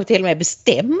 och de kanske till och med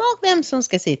bestämmer vem som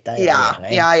ska sitta i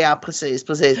regeringen. Ja, precis.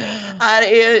 Det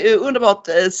är underbart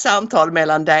samtal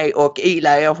mellan dig och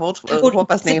Ila. Jag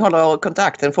hoppas ni håller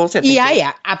kontakten fortsättningsvis.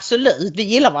 Ja, absolut. Vi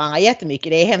gillar varandra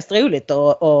jättemycket. Det är hemskt roligt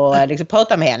att liksom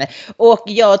prata med henne. Och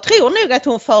jag tror nog att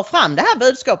hon för fram det här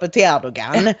budskapet till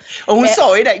Erdogan. Och hon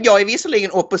sa ju det, jag är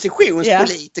visserligen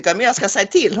oppositionspolitiker men jag ska säga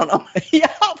till honom.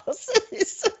 Ja,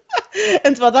 precis.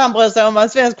 Inte för att han bryr sig om vad en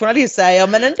svensk journalist säger,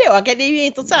 men ändå det är ju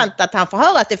intressant att han får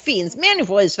höra att det finns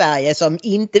människor i Sverige som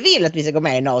inte vill att vi ska gå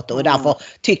med i NATO och därför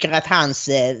tycker att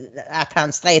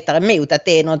han stretar emot att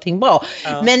det är någonting bra.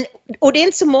 Ja. Och det är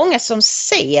inte så många som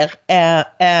ser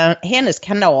hennes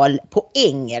kanal på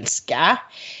engelska.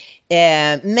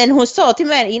 Men hon sa till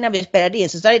mig innan vi spelade in,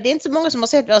 så det är inte så många som har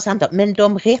sett våra samtal, men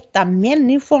de rätta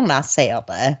människorna ser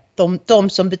det. De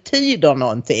som betyder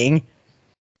någonting.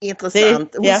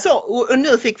 Intressant. Och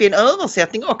nu fick vi en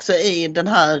översättning också i den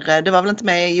här, det var väl inte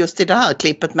med just i det här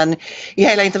klippet men i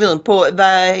hela intervjun på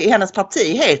vad hennes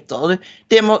parti heter.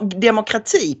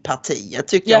 Demokratipartiet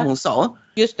tyckte jag hon sa.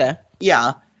 Just det.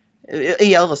 Ja,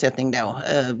 i översättning då.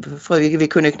 För vi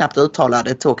kunde ju knappt uttala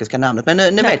det turkiska namnet men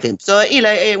nu vet jag inte. Så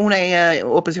hon är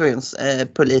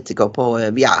oppositionspolitiker på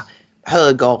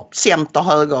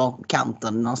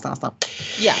högerkanten någonstans där.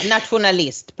 Ja,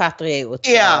 nationalist, patriot.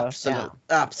 Ja,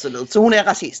 absolut. Så hon är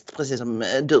rasist, precis som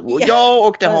du och jag.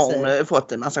 Och det har hon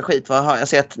fått en massa skit för, har jag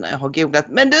sett när jag har googlat.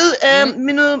 Men du,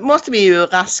 men nu måste vi ju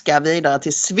raska vidare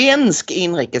till svensk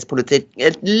inrikespolitik.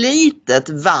 Ett litet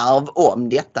varv om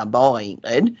detta bara,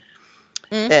 Ingrid.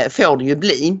 Får det ju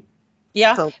bli.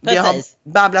 Ja, precis. Vi har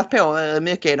babblat på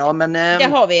mycket idag. Men, det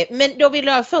har vi. Men då vill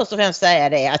jag först och främst säga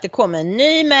det att det kommer en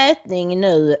ny mätning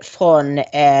nu från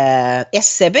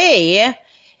SCB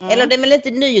Eller det är väl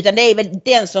inte ny, utan det är väl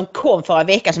den som kom förra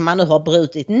veckan som man nu har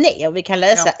brutit ner. Vi kan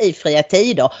läsa i Fria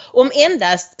Tider. Om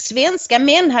endast svenska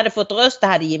män hade fått rösta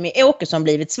hade Jimmy Åkesson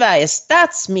blivit Sveriges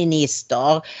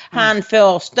statsminister. Han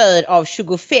får stöd av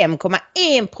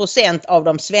 25,1% av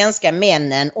de svenska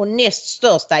männen och näst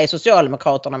största är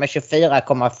Socialdemokraterna med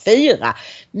 24,4%.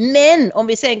 Men om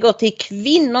vi sen går till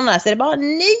kvinnorna så är det bara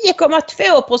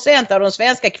 9,2% av de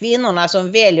svenska kvinnorna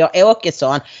som väljer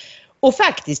Åkesson. Och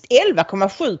faktiskt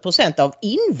 11,7% av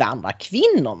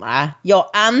invandrarkvinnorna. Jag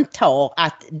antar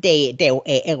att det då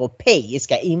är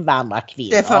europeiska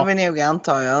invandrarkvinnor. Det får vi nog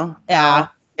anta, ja.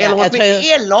 Eller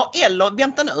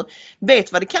vänta nu.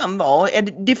 Vet vad det kan vara?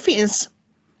 Det finns,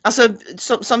 alltså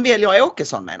som väljer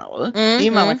Åkesson menar du?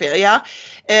 Invandrarkvinnor, ja.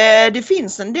 Det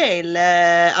finns en del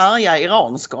arga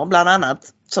iranskor bland annat.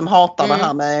 Som hatar det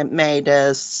här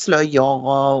med slöjor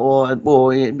och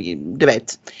du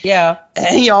vet. Yeah.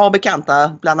 Jag har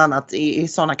bekanta bland annat i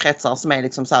sådana kretsar som är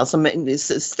liksom så här, som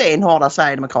stenhårda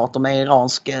sverigedemokrater med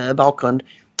iransk bakgrund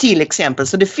till exempel.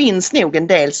 Så det finns nog en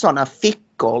del sådana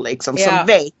fickor liksom som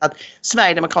vet att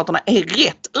Sverigedemokraterna är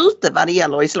rätt ute vad det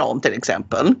gäller islam till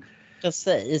exempel.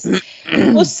 Precis.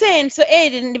 Och sen så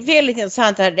är det väldigt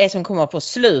intressant här, det som kommer på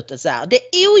slutet så här. Det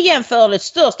ojämförligt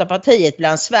största partiet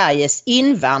bland Sveriges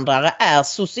invandrare är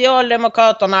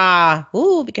Socialdemokraterna.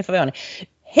 Vilken förvåning.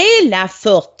 Hela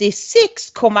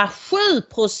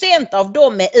 46,7% av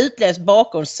dem med utländsk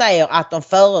bakgrund säger att de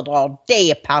föredrar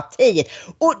det partiet.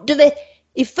 Och du vet,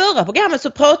 i förra programmet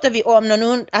så pratade vi om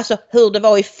hur det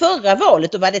var i förra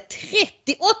valet. Då var det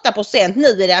 38%.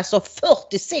 Nu är det alltså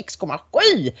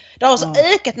 46,7%. Det har alltså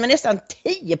ökat med nästan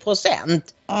 10%.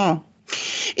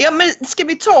 Ja, men ska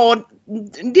vi ta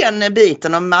den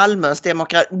biten om Malmös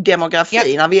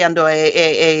demografi när vi ändå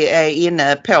är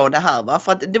inne på det här, va?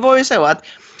 För att det var ju så att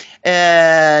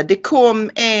det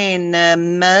kom en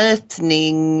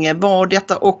mätning, var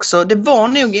detta också, det var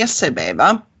nog SCB,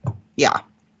 va? Ja.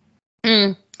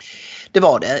 Det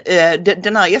var det.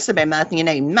 Den här SCB-mätningen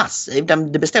är massiv.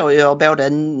 Det består ju av både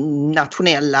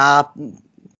nationella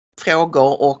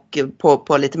frågor och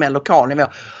på lite mer lokal nivå.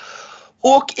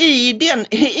 Och i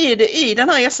den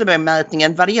här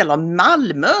SCB-mätningen vad det gäller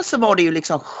Malmö så var det ju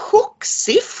liksom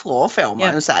chocksiffror får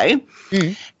man ju säga.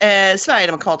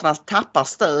 Sverigedemokraterna tappar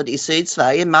stöd i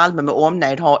Sydsverige. Malmö med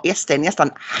omnejd har SD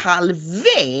nästan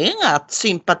halverat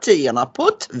sympatierna på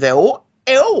 2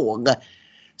 år.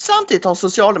 Samtidigt har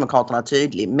Socialdemokraterna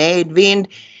tydlig medvind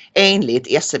enligt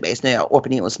SCBs nya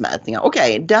opinionsmätningar.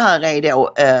 Okej, det här är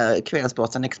då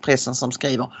Kvällsposten Expressen som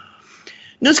skriver.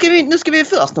 Nu ska vi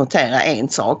först notera en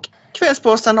sak.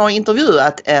 Kvällsposten har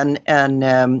intervjuat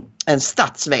en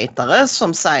statsvetare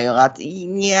som säger att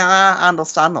Anders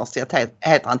Sannerstedt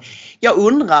heter han. Jag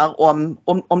undrar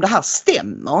om det här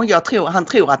stämmer. Han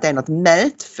tror att det är något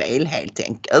mätfel helt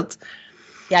enkelt.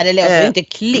 Ja, det låter ju inte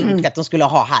klokt att de skulle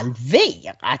ha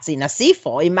halverat sina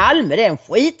siffror. I Malmö det är en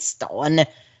skitstan.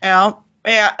 Ja,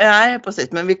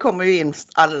 precis. Men vi kommer ju in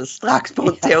alldeles strax på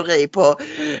en teori på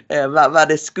vad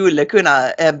det skulle kunna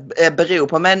bero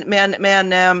på.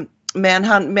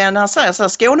 Men han säger så här,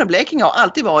 Skåne och Blekinge har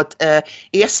alltid varit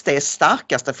SDs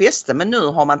starkaste fäste. Men nu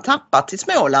har man tappat till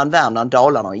Småland, Värmland,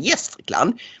 Dalarna och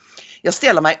Gästrikland. Jag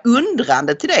ställer mig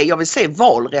undrande till det. Jag vill se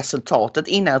valresultatet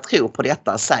innan jag tror på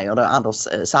detta, säger det Anders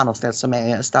Sannerstedt som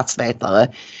är statsvetare.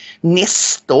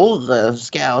 Nestor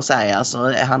ska jag säga.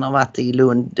 Alltså, han har varit i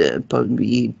Lund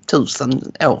i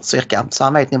 1000 år cirka. Så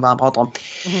han vet ni vad han pratar om.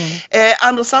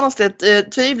 Anders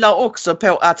Sannerstedt tvivlar också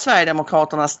på att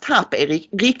Sverigedemokraternas tapp är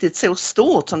riktigt så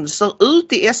stort som det ser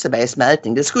ut i SCBs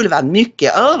mätning. Det skulle vara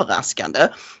mycket överraskande.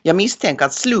 Jag misstänker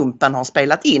att slumpen har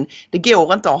spelat in. Det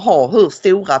går inte att ha hur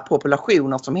stora populationer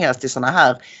som helst i sådana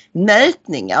här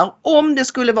mätningar. Om det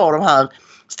skulle vara de här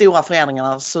stora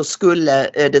förändringarna så skulle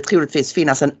det troligtvis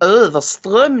finnas en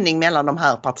överströmning mellan de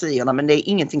här partierna, men det är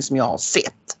ingenting som jag har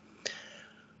sett.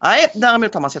 Nej,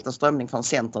 däremot har man sett en strömning från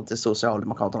Centern till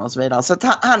Socialdemokraterna och så vidare. Så att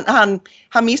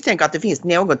han misstänker att det finns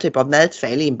någon typ av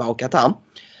mätfel inbakat här.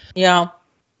 Ja.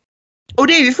 Och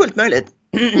det är ju fullt möjligt.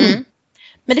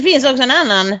 Men det finns också en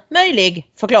annan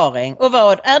möjlig förklaring. Och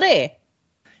vad är det?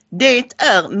 Det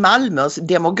är Malmös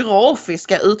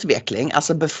demografiska utveckling,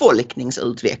 alltså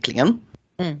befolkningsutvecklingen.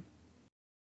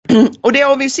 Och det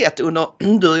har vi sett under,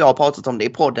 du och jag har pratat om det i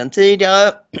podden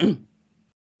tidigare.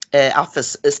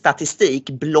 Affes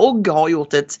statistikblogg har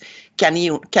gjort ett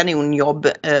kanonjobb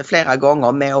flera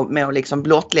gånger med att liksom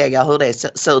blottlägga hur det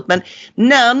ser ut. Men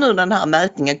när nu den här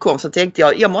mätningen kom så tänkte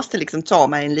jag måste liksom ta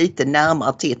mig en lite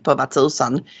närmare titt på vad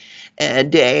tusan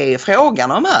det är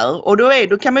frågan om här. Och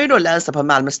då kan man ju då läsa på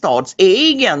Malmö stads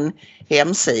egen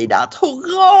hemsida att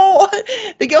hurra!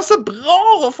 Det går så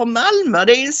bra för Malmö.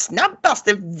 Det är den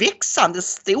snabbaste växande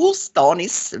storstan i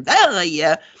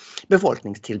Sverige.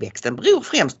 Befolkningstillväxten beror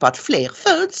främst på att fler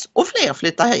föds och fler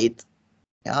flyttar hit.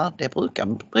 Ja, det brukar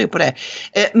bero på det.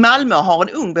 Malmö har en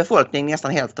ung befolkning,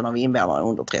 nästan hälften av invånarna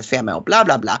under 35 år, bla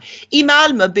bla bla. I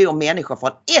Malmö bor människor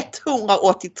från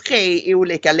 183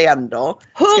 olika länder.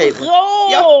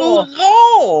 Hurra! Ja,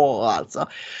 hurra! Alltså.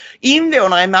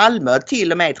 Invånare i Malmö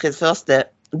till och med 31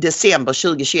 december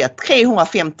 2021,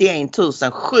 351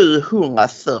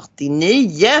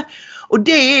 749. Och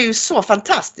det är ju så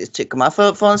fantastiskt tycker man,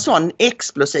 för en sån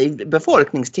explosiv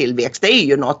befolkningstillväxt, det är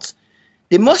ju något.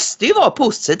 Det måste ju vara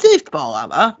positivt bara,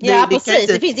 va? Ja, precis.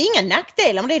 Det finns ingen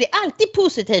nackdel om det. Det är alltid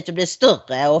positivt att bli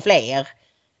större och fler.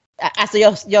 Alltså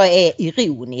jag är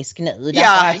ironisk nu.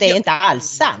 Därför att det är inte alls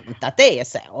sant att det är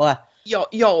så.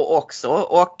 Jag också.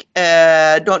 Och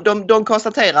de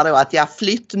konstaterar då att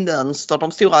flyttmönster,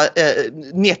 de stora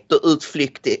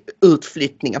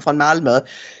nettoutflyttningen från Malmö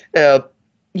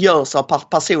görs av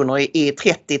personer i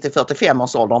 30 till 45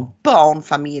 års åldern.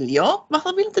 Barnfamiljer.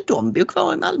 Varför vill inte de bo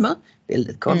kvar i Malmö?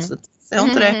 Väldigt konstigt. Ser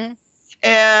inte det?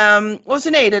 Och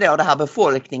sen är det då det här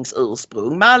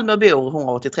befolkningsursprung. Malmö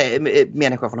bor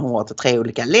människor från 183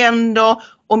 olika länder.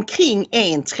 Omkring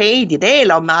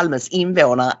 1/3 av Malmös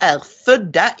invånare är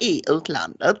födda i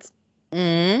utlandet.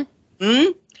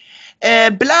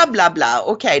 Bla bla bla.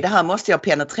 Okej, det här måste jag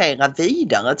penetrera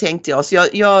vidare tänkte jag. Så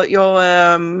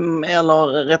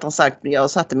eller rättare sagt,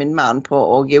 jag satte min man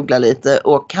på att googla lite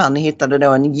och han hittade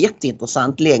då en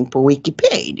jätteintressant länk på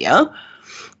Wikipedia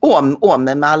om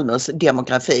Malmös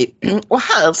demografi. Och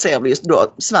här ser vi just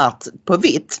då svart på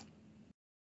vitt.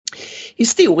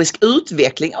 Historisk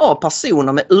utveckling av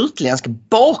personer med utländsk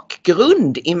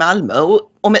bakgrund i Malmö.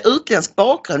 Och med utländsk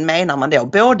bakgrund menar man då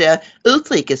både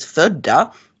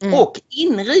utrikesfödda och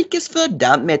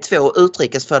inrikesfödda med 2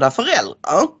 utrikesfödda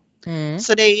föräldrar.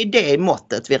 Så det är det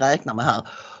måttet vi räknar med här.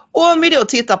 Och om vi då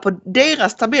tittar på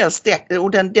deras tabell,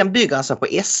 och den bygger alltså på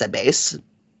SCBs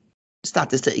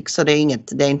statistik, så det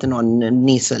är inte någon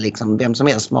nisse liksom, vem som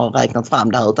helst som har räknat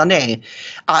fram det här, utan det är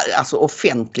alltså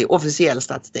officiell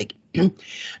statistik.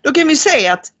 Då kan vi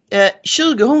säga att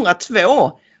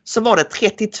 2002 så var det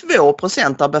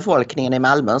 32% av befolkningen i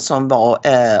Malmö som var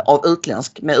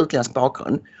med utländsk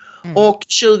bakgrund. Och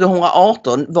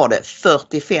 2018 var det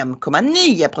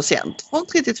 45,9%. Från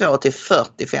 32 till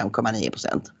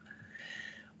 45,9%.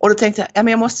 Och då tänkte jag,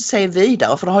 men jag måste säga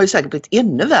vidare för det har ju säkert blivit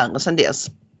ännu värre sedan dess.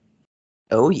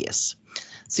 Oh yes.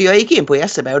 Så jag gick in på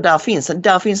SCB och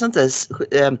där finns inte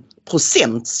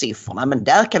procentsiffrorna, men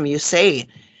där kan vi ju se.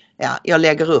 Ja, jag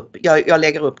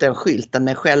lägger upp den skylten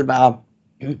med själva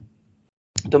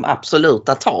de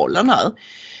absoluta talen här.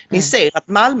 Ni ser att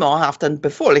Malmö har haft en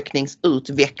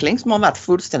befolkningsutveckling som har varit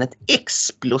fullständigt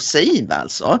explosiv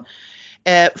alltså.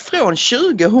 Från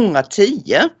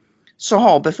 2010 så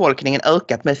har befolkningen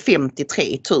ökat med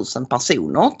 53 000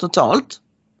 personer totalt.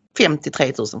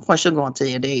 53 000 från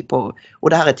 2010 och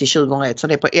det här är till 2001 så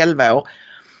det är på 11 år.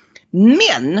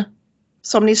 Men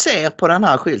som ni ser på den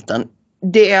här skylten,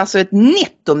 det är alltså ett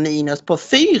nettominus på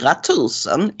 4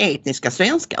 000 etniska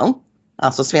svenskar.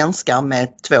 Alltså svenskar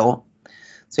med 2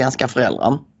 svenska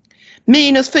föräldrar.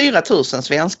 Minus 4 000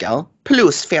 svenskar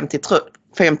plus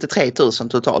 53 000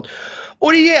 totalt.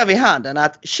 Och det ger vid handen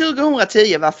att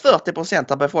 2010 var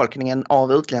 40% av befolkningen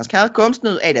av utländsk härkomst.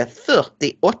 Nu är det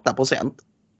 48%.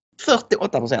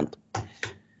 48%.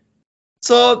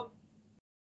 Så.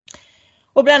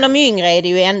 Och bland de yngre är det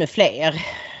ju ännu fler.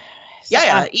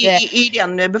 Ja, i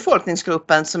den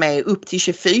befolkningsgruppen som är upp till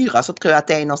 24 så tror jag att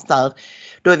det är någonstans där.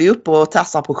 Då är vi uppe och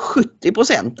tassar på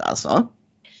 70% alltså.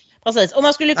 Precis, och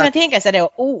man skulle kunna tänka sig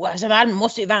då, alltså Malmö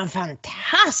måste ju vara en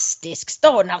fantastisk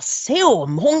stad när så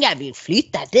många vill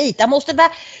flytta dit. Det måste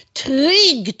vara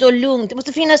tryggt och lugnt, det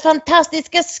måste finnas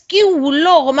fantastiska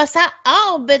skolor och massa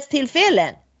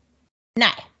arbetstillfällen.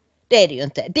 Nej, det är det ju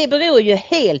inte. Det beror ju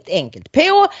helt enkelt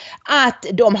på att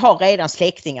de har redan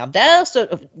släktingar där, så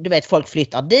du vet, folk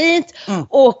flyttar dit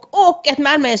och att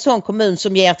Malmö är en sån kommun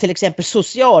som ger till exempel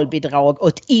socialbidrag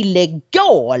åt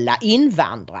illegala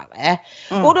invandrare.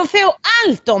 Och de får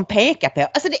allt de pekar på.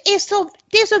 Alltså det är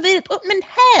så vidrigt. Men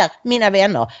här, mina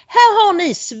vänner, här har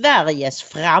ni Sveriges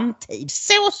framtid.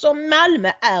 Så som Malmö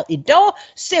är idag,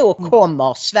 så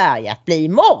kommer Sverige att bli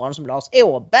imorgon, som Lars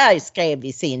Åberg skrev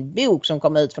i sin bok som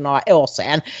kom ut för några år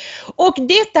sedan. Och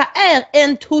detta är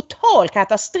en total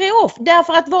katastrof,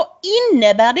 därför att vad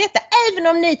innebär detta? Även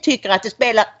om ni tycker att det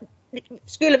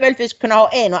skulle väl kunna ha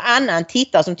en och annan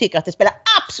tittare som tycker att det spelar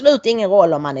absolut ingen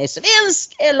roll om man är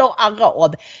svensk eller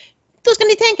arab. Då ska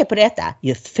ni tänka på detta.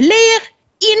 Ju fler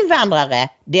invandrare,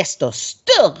 desto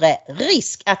större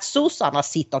risk att sossarna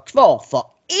sitter kvar för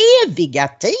eviga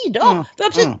tider. Vi har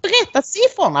precis berättat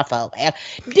siffrorna för er.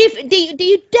 Det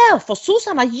är ju därför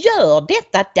sossarna gör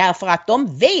detta, därför att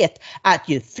de vet att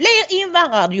ju fler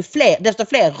invandrare, desto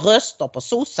fler röster på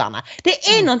sossarna.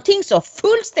 Det är någonting så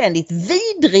fullständigt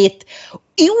vidrigt,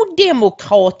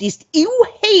 odemokratiskt,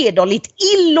 ohederligt,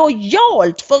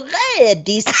 illojalt,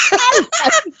 förrädiskt.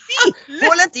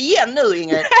 Håll inte igen nu,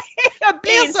 Ingrid.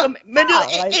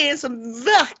 En som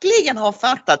verkligen har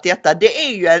fattat detta, det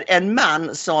är ju en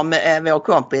man som vår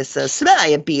kompis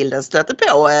Sverigebilden stötte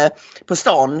på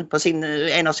stan på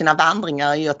en av sina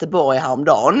vandringar i Göteborg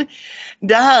häromdagen.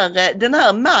 Den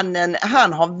här mannen,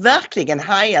 han har verkligen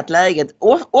hajat läget.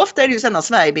 Ofta är det ju så när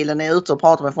Sverigebilden är ute och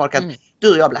pratar med folk att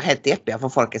du och jag blir helt deppiga för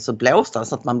folk är så blåsta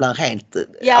så att man blir helt...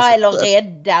 eller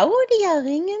rädda, och det gör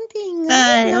ingenting.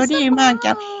 Nej, och det är man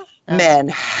kan... Men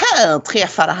här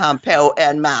träffade han på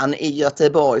en man i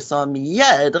Göteborg som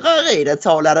jädrar i det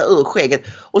talade ur skägget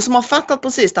och som har fattat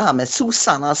precis det här med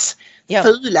sossarnas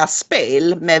fula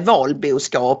spel med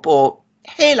valboskap och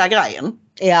hela grejen.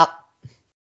 Ja.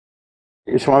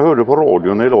 Som jag hörde på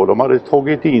radion idag, de hade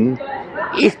tagit in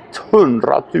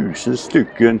 100 000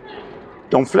 stycken,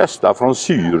 de flesta från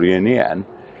Syrien igen.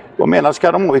 Jag menar,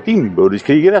 ska de ha ett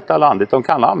inbördeskrig i detta landet, de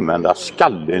kan använda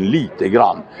skallen lite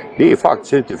grann. Det är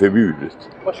faktiskt inte förbjudet.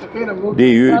 Det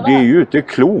är ju inte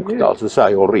klokt, alltså, säger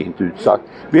jag rent ut sagt.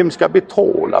 Vem ska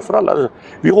betala för alla?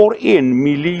 Vi har 1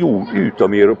 miljon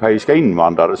utomeuropeiska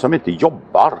invandrare som inte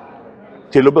jobbar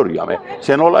till att börja med.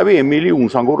 Sen har vi 1 miljon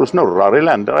som går och snurrar i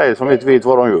länder som inte vet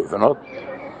vad de gör för något.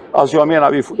 Alltså jag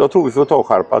menar, jag tror vi får ta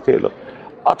skärpa till.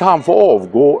 Att han får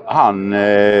avgå,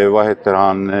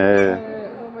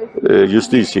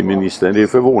 justitieministern, det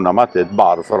förvånar mig inte ett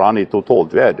barr, för han är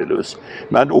totalt värdelös.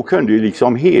 Men då kunde ju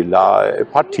liksom hela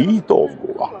partiet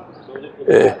avgå.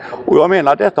 Och jag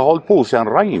menar, detta har hållit på sedan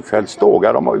Reinfeldts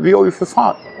dagar. Vi har ju för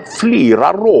fan flera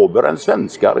araber än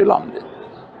svenskar i landet.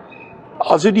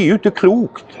 Alltså det är ju inte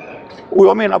klokt. Och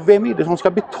jag menar, vem är det som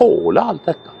ska betala allt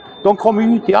detta? De kommer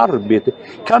ju inte i arbete.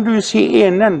 Kan du se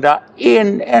en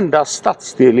enda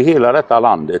stadsdel i hela detta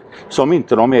landet som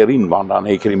inte de här invandrarna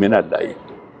är kriminella i?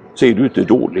 Så är du inte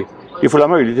dålig. Det får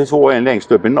möjligtvis vara en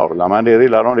längst upp i Norrland, men det är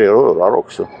illa de där rörar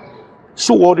också.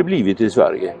 Så har det blivit i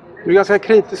Sverige. Du är ganska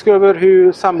kritisk över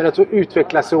hur samhället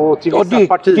utvecklas och till vissa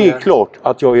partier. Det är klart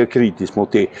att jag är kritisk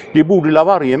mot det. Det borde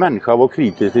varje människa vara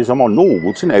kritisk till som har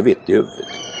något sån här vett i huvudet.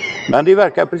 Men det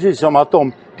verkar precis som att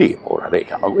de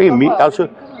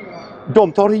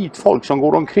tar hit folk som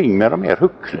går omkring med de här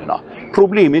hucklarna.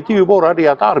 Problemet är ju bara det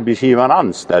att arbetsgivarna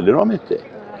anställer dem inte.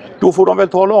 Då får de väl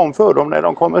tala om för dem när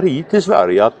de kommer hit till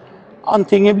Sverige att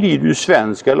antingen blir du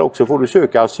svensk eller också får du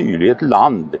söka asyl i ett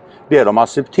land där de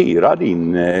accepterar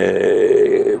din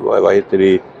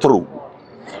tro.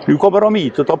 Nu kommer de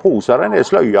hit och tar på sig den här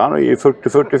slöjan i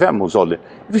 40-45 års ålder.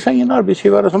 Det finns ingen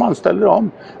arbetsgivare som anställer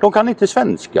dem. De kan inte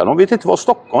svenska, de vet inte var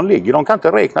Stockholm ligger, de kan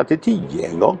inte räkna till 10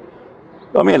 en gång.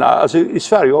 Jag menar, alltså i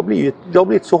Sverige har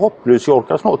blivit så hopplöst, jag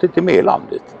orkar snart inte med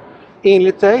landet.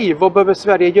 Enligt dig, vad behöver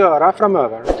Sverige göra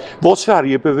framöver? Vad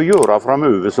Sverige behöver göra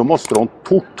framöver, så måste de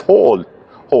totalt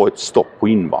ha ett stopp på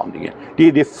invandringen. Det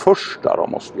är det första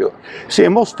de måste göra.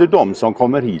 Sen måste de som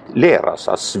kommer hit lära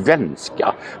sig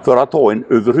svenska för att ha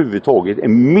överhuvudtaget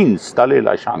en minsta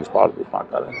lilla chans på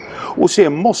arbetsmarknaden. Och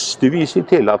sen måste vi se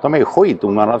till att de här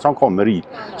skitungarna som kommer hit,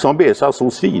 som ber sig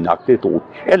så svinaktigt åt,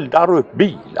 eldar upp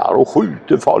bilar och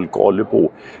skjuter folk och håller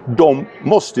på. De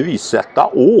måste vi sätta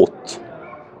åt.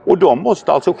 Och de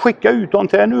måste alltså skicka ut dem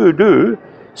till en öde ö.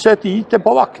 Sätt dit det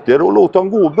på vakter och låt dem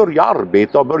gå och börja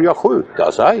arbeta och börja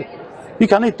sköta sig. Vi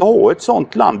kan inte ha ett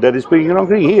sånt land där det springer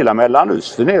omkring hela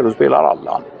Mellanöstern ner och spelar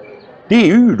Allan. Det är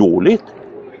ju dåligt.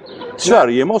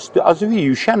 Sverige måste, alltså vi är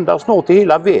ju kända snart i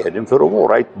hela världen för att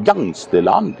vara ett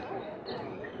gangsterland.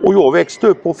 Och jag växte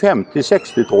upp på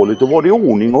 50-60-talet och var det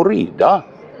ordning och reda.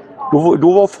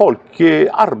 Då var folk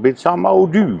arbetsamma och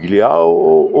dugliga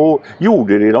och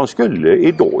gjorde det de skulle.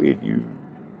 Idag är det ju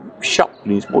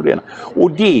Chaplins moderna.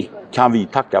 Och det kan vi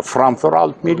tacka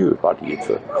framförallt Miljöpartiet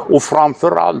för. Och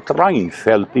framförallt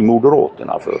Reinfeldt i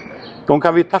Moderaterna för. De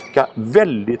kan vi tacka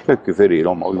väldigt mycket för det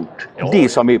de har gjort. Ja. Det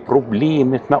som är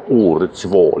problemet med årets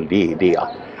val, det är det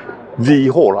att vi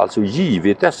har alltså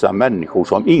givit dessa människor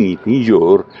som ingenting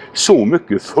gör så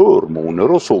mycket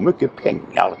förmåner och så mycket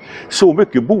pengar. Så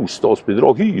mycket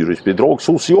bostadsbidrag, hyresbidrag,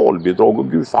 socialbidrag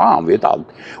och gud fan vet allt.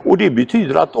 Och det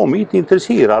betyder att de är inte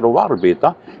intresserade av att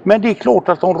arbeta. Men det är klart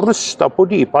att de röstar på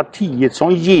det partiet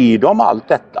som ger dem allt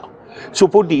detta. Så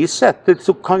på det sättet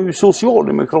så kan ju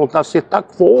Socialdemokraterna sitta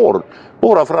kvar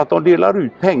bara för att de delar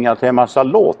ut pengar till en massa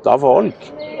lata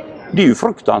folk. Det är ju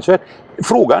fruktansvärt.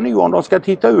 Frågan är ju om de ska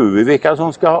titta över vilka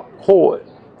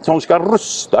som ska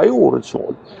rösta i årets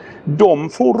val. De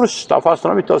får rösta fast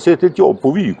de inte har sett ett jobb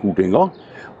på vykort en gång.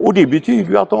 Och det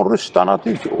betyder ju att de röstar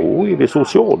naturligtvis. Är det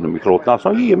Socialdemokraterna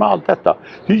som ger med allt detta?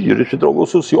 Hyresbidrag och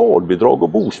socialbidrag och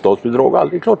bostadsbidrag och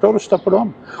allt. Det är klart de röstar på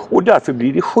dem. Och därför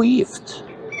blir det skevt.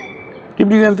 Det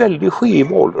blir en väldigt skev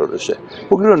valrörelse.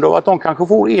 På grund av att de kanske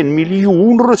får 1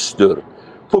 miljon röster.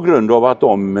 På grund av att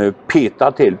de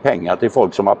petar till pengar till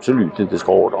folk som absolut inte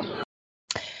ska ha dem.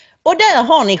 Och där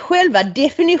har ni själva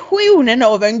definitionen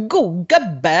av en god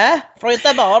gubbe. Från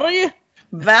Göteborg.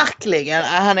 Verkligen,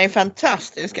 han är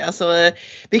fantastisk. Alltså,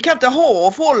 vi kan inte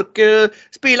ha folk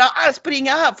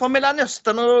springa här från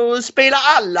Mellanöstern och spela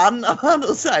Allan.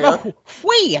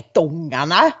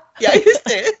 Sketungarna! Ja, just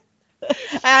det.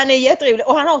 Han är jätterolig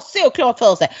och han har så klart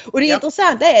för sig. Och det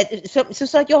intressanta är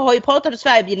så att jag har ju pratat med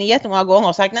Sverigebilden jättemånga gånger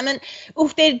och sagt nej men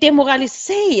det är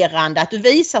demoraliserande att du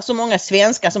visar så många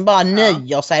svenskar som bara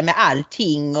nöjer sig med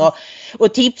allting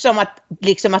och tips om att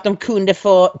liksom att de kunde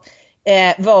få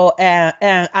vara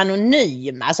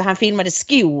anonym. Alltså han filmade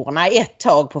skorna ett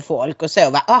tag på folk och så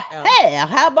va.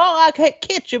 Här bara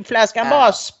ketchupflaskan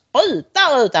bara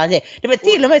sprutar ut allting. Det var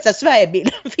till och med så att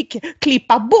Sverigebilden fick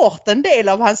klippa bort en del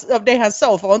av det han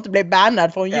sa för att inte bli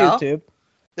bannad från YouTube.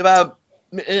 Det var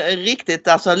riktigt,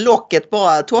 alltså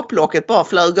topplocket bara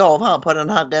flög av här på den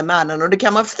här mannen och det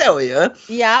kan man förstå ju.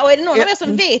 Ja, och är det någon av er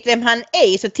som vet vem han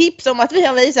är så tips om att vi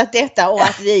har visat detta och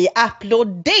att vi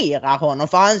applåderar honom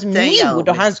för hans mod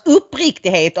och hans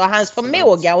uppriktighet och hans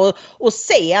förmåga att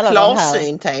se alla de här.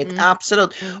 Klarsynthet, absolut.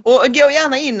 Och gå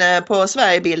gärna in på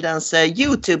Sverigebildens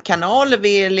YouTube-kanal.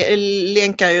 Vi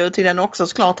länkar ju till den också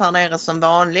såklart här nere som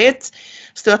vanligt.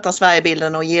 Stötta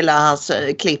Sverigebilden och gilla hans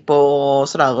klipp och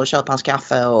sådär och köpa hans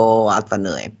kaffe och allt vad det nu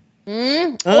är.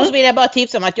 Och så vill jag bara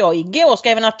tipsa om att jag igår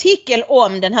skrev en artikel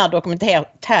om den här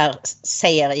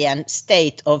dokumentärserien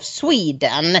State of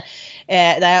Sweden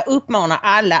där jag uppmanar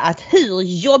alla att hur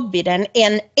jobbig den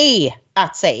än är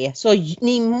att se så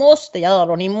ni måste göra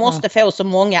det och ni måste få så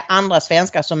många andra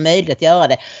svenskar som möjligt göra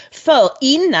det för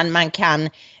innan man kan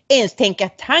ens tänka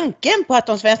tanken på att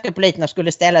de svenska politikerna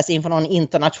skulle ställas inför någon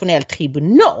internationell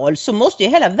tribunal så måste ju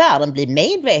hela världen bli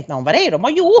medvetna om vad det är de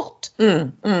har gjort.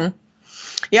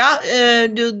 Ja,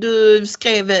 du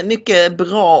skrev mycket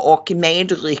bra och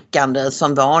medryckande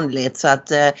som vanligt så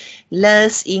att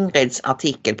läs Ingrids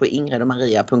artikel på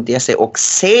ingridomaria.se och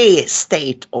se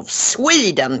State of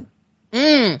Sweden.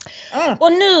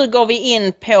 Och nu går vi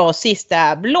in på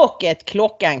sista blocket,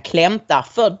 klockan klämtar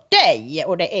för dig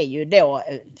och det är ju då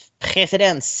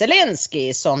president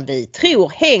Zelensky som vi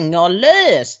tror hänger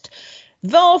löst.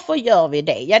 Varför gör vi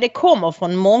det? Ja, det kommer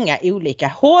från många olika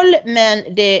håll men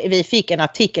vi fick en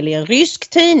artikel i en rysk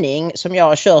tidning som jag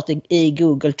har kört i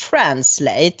Google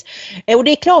Translate. Och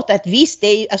det är klart att visst,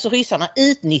 alltså ryssarna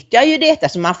utnyttjar ju detta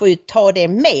så man får ju ta det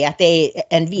med att det är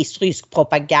en viss rysk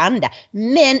propaganda.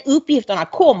 Men uppgifterna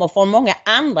kommer från många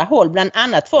andra håll, bland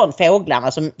annat från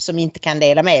fåglarna som inte kan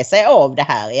dela med sig av det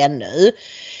här ännu.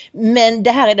 Men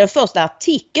det här är den första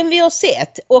artikeln vi har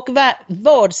sett och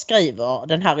vad skriver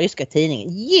den här ryska tidningen?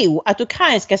 Jo, att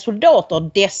ukrainska soldater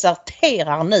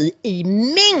deserterar nu i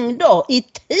mängder, i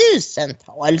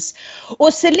tusentals.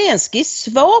 Och Zelenskys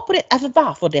svar på det, alltså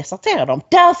varför deserterar de?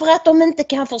 Därför att de inte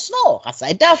kan försvara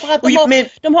sig. Därför att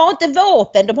de har inte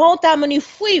vapen, de har inte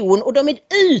ammunition och de är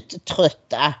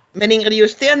uttrötta. Men Ingrid,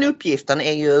 just den uppgiften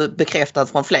är ju bekräftad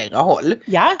från flera håll.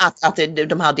 Ja. Att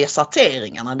de här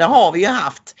deserteringarna, det har vi ju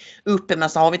haft uppe men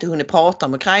så har vi inte hunnit prata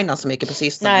om Ukraina så mycket på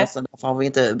sistone. Så därför har vi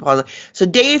inte pratat. Så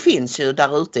det finns ju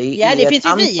där ute i det finns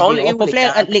ett ju antal videor på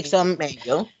flera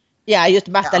medier. Ja, just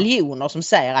bataljoner som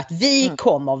säger att vi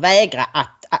kommer vägra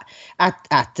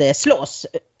att slåss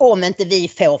om inte vi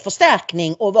får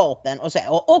förstärkning och vapen och så.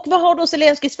 Och vad har då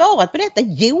Zelenskyj svarat på detta?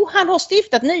 Jo, han har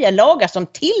stiftat nya lagar som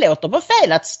tillåter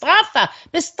befäl att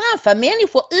bestraffa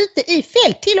människor ute i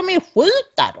fält, till och med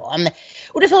skjuta dem.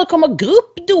 Och det förekommer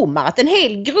gruppdomar, att en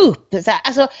hel grupp så här,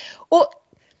 alltså, och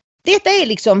detta är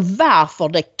liksom varför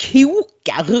det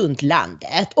kokar runt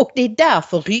landet, och det är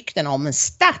därför ryktena om en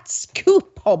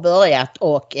statskupp har börjat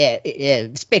och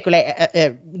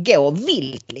gå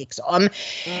vilt liksom.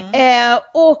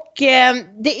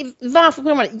 Varför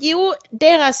kommer det? Jo,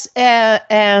 deras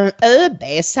ÖB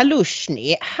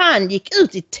Salushny, han gick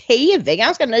ut i TV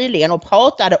ganska nyligen och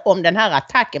pratade om den här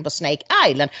attacken på Snake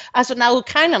Island. Alltså när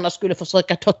ukrainarna skulle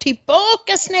försöka ta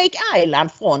tillbaka Snake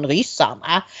Island från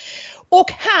ryssarna.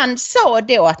 Och han sa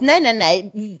då att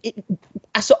nej,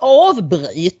 alltså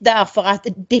avbryt, därför att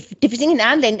det finns ingen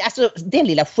anledning, alltså den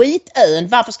lilla skitön,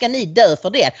 varför ska ni dö för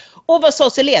det? Och vad sa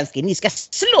Zelenskyj? Ni ska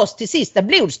slåss till sista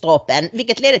blodsdroppen,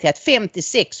 vilket ledde till att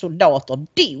 56 soldater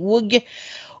dog.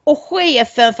 Och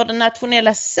chefen för det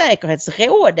nationella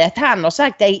säkerhetsrådet, han har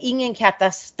sagt att det är ingen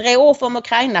katastrof om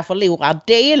Ukraina förlorar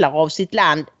delar av sitt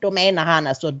land. Då menar han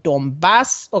alltså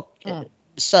Donbass och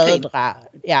södra,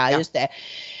 just det.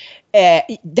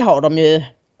 Det har de ju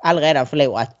allredan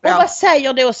förlorat. Och vad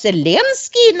säger då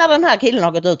Zelenskyj när den här killen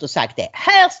har gått ut och sagt det?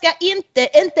 Här ska inte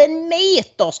en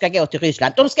meter ska gå till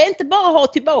Ryssland. De ska inte bara ha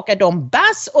tillbaka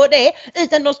Donbass och det,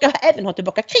 utan de ska även ha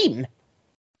tillbaka Krim.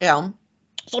 Ja.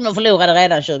 Som de förlorade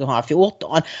redan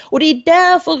 2014. Och det är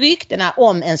därför ryktena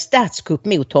om en statskupp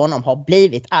mot honom har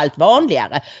blivit allt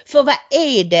vanligare. För vad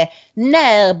är det,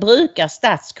 när brukar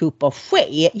statskupper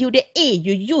ske? Jo, det är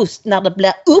ju just när det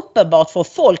blir uppenbart för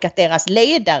folk att deras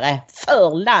ledare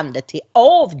för landet till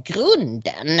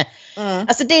avgrunden.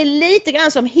 Alltså det är lite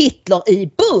grann som Hitler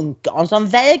i bunkern som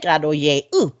vägrade att ge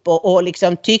upp och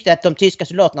liksom tyckte att de tyska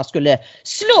soldaterna skulle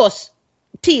slåss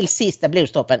till sista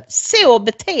blodsdroppen. Så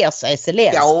beter sig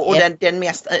Zelenskyj. Ja, och den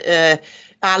mest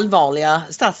allvarliga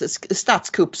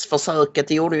statskuppsförsöket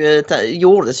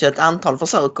gjordes ju ett antal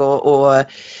försök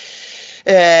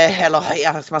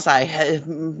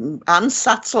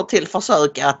ansatser till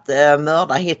försök att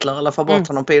mörda Hitler eller få bort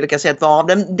honom på olika sätt.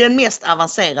 Den mest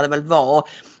avancerade var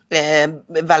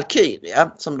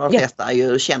Valkyria, som de flesta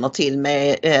ju känner till,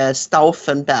 med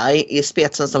Stauffenberg i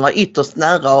spetsen, som var ytterst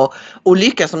nära och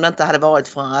lyckas om det inte hade varit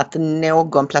för att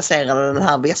någon placerade den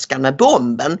här väskan med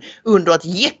bomben under ett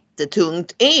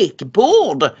jättetungt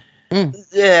ekbord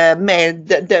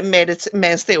med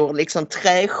en stor liksom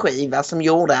träskiva som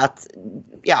gjorde att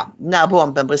när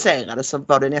bomben briserade så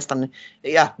var det nästan,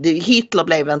 Hitler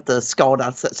blev inte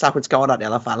särskilt skadad i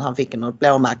alla fall. Han fick en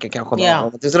blåmärke kanske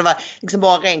bara. Så det var liksom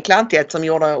bara ren klantighet som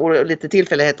gjorde, och lite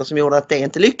tillfälligheter som gjorde att det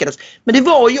inte lyckades. Men det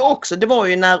var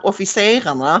ju när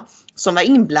officerarna som var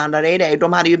inblandade i det,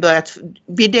 de hade ju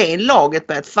vid det laget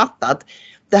börjat fatta att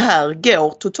det här går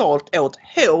totalt åt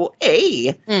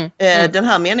HE. Den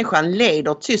här människan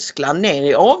leder Tyskland ner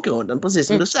i avgrunden, precis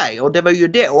som du säger. Och det var ju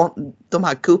då de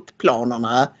här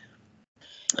kuppplanerna.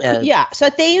 Ja, så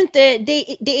att det är ju inte,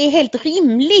 det är helt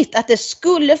rimligt att det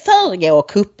skulle föregå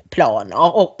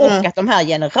kuppplaner och att de här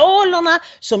generalerna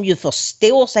som ju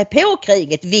förstår sig på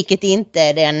kriget, vilket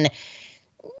inte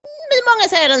många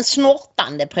säger den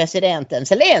snortande presidenten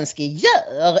Zelenskyj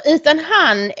gör, utan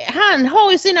han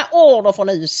har ju sina order från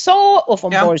USA och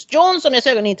från Boris Johnson. Jag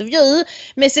såg en intervju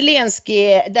med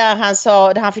Zelenskyj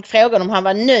där han fick frågan om han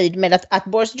var nöjd med att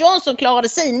Boris Johnson klarade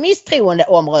sin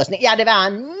misstroendeomröstning. Ja, det var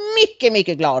han mycket,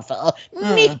 mycket glad för.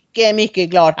 Mycket, mycket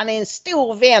glad. Han är en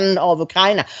stor vän av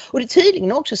Ukraina. Och det är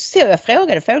tydligen också så, jag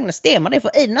frågade frågorna, stämmer det?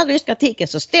 För i den här ryska artikeln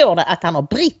så står det att han har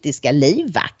brittiska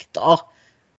livvakter.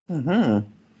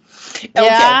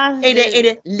 Är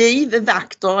det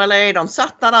livvakter, eller är de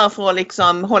satta där för att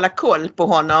liksom hålla koll på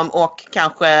honom och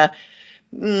kanske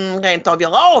rent av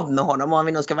göra av med honom, om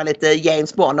vi nu ska vara lite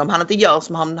James Bond, om han inte gör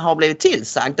som han har blivit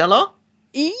tillsagd, eller?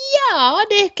 Ja,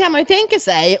 det kan man ju tänka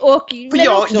sig.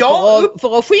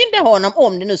 För att skynda honom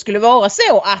om det nu skulle vara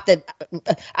så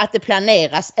att det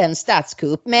planeras en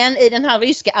statskupp. Men i den här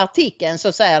ryska artikeln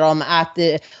så säger de att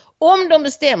om de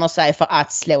bestämmer sig för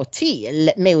att slå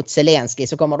till mot Zelenskyj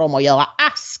så kommer de att göra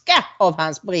aska av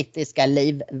hans brittiska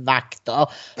livvakter.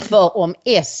 För om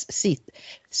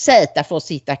Z får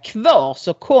sitta kvar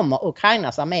så kommer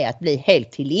Ukrainas armé att bli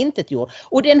helt tillintetgjord.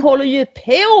 Och den håller ju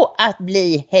på att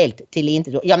bli helt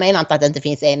tillintetgjord. Jag menar inte att det inte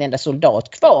finns en enda soldat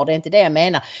kvar, det är inte det jag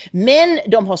menar. Men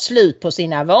de har slut på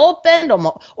sina vapen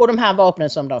och de här vapnen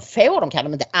som de får, de kan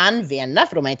de inte använda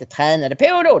för de är inte tränade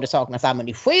på det och det saknas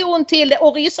ammunition till det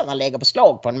och ryssarna lägger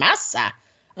beslag på en massa.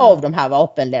 av de här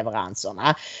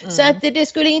vapenleveranserna. Så att det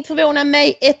skulle inte förvåna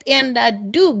mig ett enda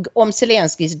dugg om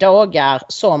Zelenskyjs dagar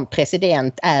som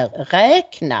president är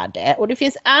räknade. Och det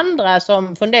finns andra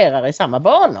som funderar i samma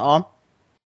banor.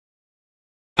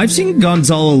 I've seen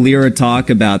Gonzalo Lira talk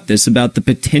about this, about the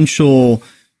potential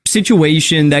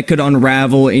situation that could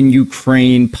unravel in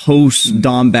Ukraine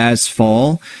post-Donbass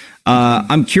fall.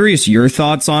 I'm curious your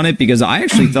thoughts on it, because I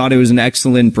actually thought it was an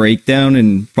excellent breakdown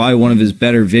and probably one of his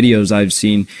better videos I've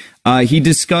seen. He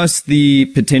discussed the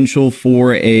potential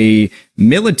for a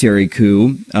military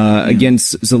coup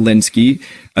against Zelensky,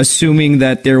 assuming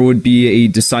that there would be a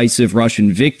decisive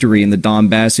Russian victory in the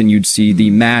Donbass and you'd see the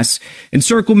mass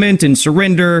encirclement and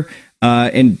surrender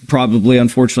and probably,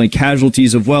 unfortunately,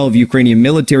 casualties of Ukrainian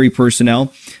military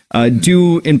personnel,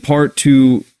 due in part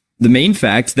to the main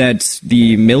fact that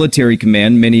the military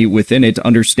command, many within it,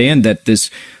 understand that this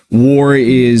war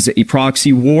is a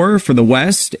proxy war for the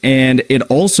West, and it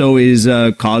also is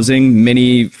causing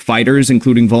many fighters,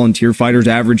 including volunteer fighters,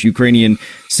 average Ukrainian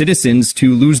citizens,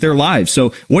 to lose their lives.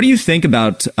 So what do you think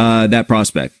about that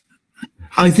prospect?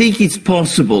 I think it's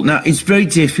possible. Now, it's very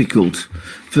difficult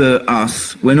for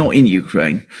us. We're not in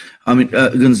Ukraine. I mean,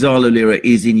 Gonzalo Lira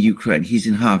is in Ukraine. He's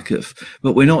in Kharkiv,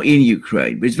 but we're not in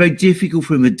Ukraine. But it's very difficult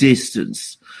from a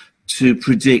distance to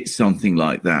predict something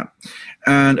like that.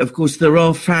 And of course, there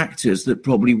are factors that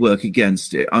probably work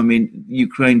against it. I mean,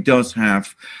 Ukraine does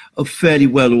have a fairly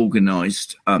well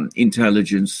organized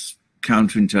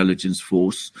counterintelligence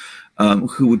force,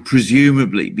 who would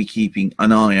presumably be keeping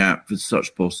an eye out for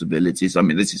such possibilities. I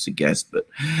mean, this is a guess, but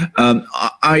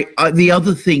the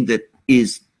other thing that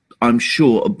is, I'm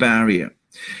sure, a barrier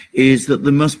is that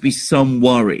there must be some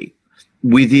worry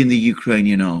within the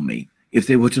Ukrainian army if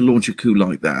they were to launch a coup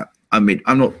like that. I mean,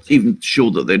 I'm not even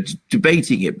sure that they're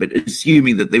debating it, but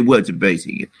assuming that they were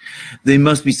debating it, there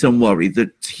must be some worry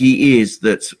that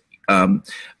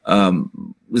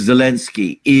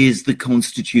Zelensky is the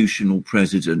constitutional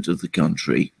president of the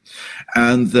country,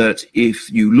 and that if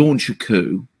you launch a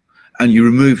coup and you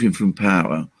remove him from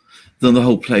power, then the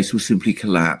whole place will simply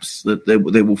collapse, that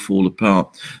they will fall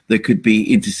apart. There could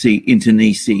be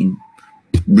internecine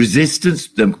resistance,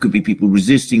 there could be people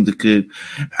resisting the coup,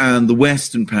 and the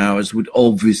Western powers would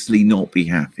obviously not be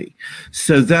happy.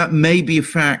 So that may be a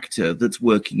factor that's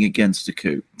working against a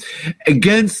coup.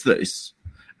 Against this,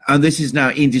 and this is now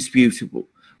indisputable,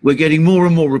 we're getting more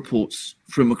and more reports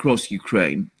from across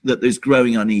Ukraine that there's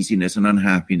growing uneasiness and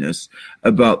unhappiness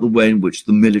about the way in which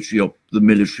the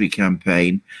military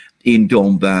campaign in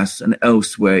Donbass and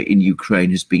elsewhere in Ukraine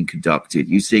has been conducted.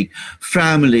 You see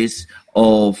families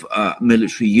of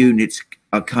military units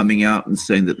are coming out and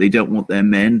saying that they don't want their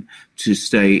men to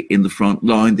stay in the front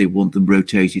line. They want them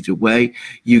rotated away.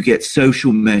 You get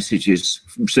social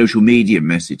media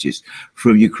messages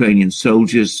from Ukrainian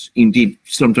soldiers, indeed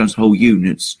sometimes whole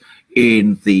units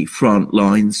in the front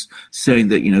lines, saying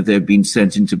that, they've been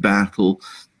sent into battle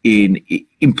in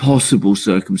impossible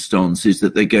circumstances,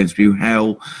 that they're going through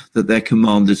hell, that their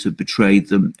commanders have betrayed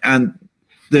them. And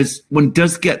one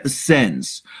does get the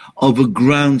sense of a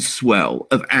groundswell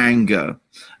of anger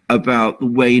about the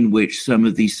way in which some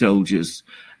of these soldiers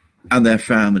and their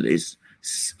families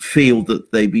feel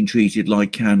that they've been treated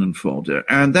like cannon fodder.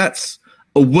 And that's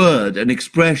a word, an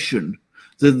expression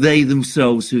that they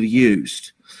themselves have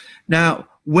used. Now,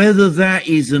 whether that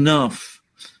is enough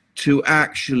to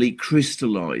actually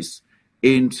crystallize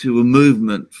into a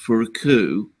movement for a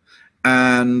coup,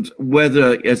 and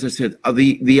whether, as I said,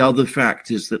 the other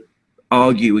factors that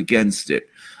argue against it,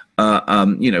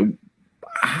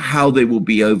 how they will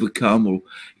be overcome or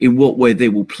in what way they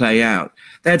will play out,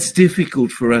 that's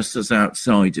difficult for us as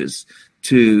outsiders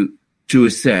to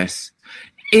assess.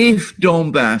 If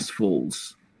Donbass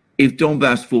falls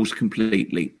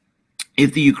completely,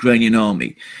 if the Ukrainian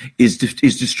army is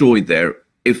destroyed there,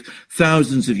 if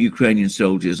thousands of Ukrainian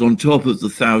soldiers, on top of the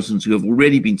thousands who have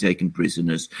already been taken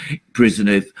prisoner,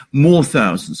 if more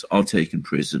thousands are taken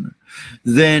prisoner,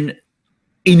 then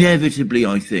inevitably,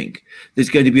 I think,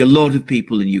 there's going to be a lot of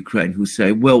people in Ukraine who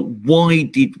say, well, why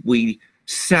did we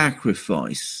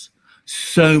sacrifice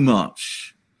so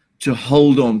much to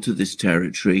hold on to this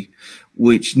territory,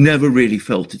 which never really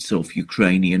felt itself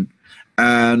Ukrainian,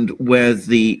 and where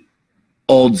the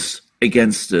odds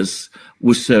against us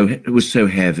was so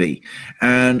heavy?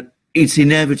 And it's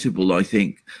inevitable, I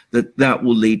think, that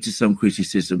will lead to some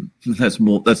criticism. That's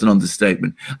an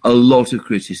understatement. A lot of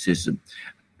criticism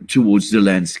towards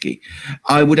Zelensky.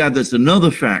 I would add there's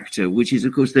another factor, which is,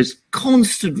 of course, there's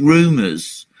constant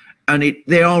rumors And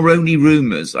they are only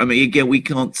rumours. I mean, again, we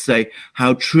can't say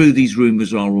how true these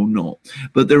rumours are or not.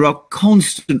 But there are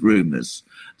constant rumours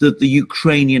that the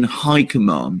Ukrainian high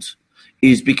command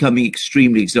is becoming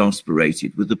extremely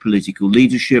exasperated with the political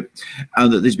leadership,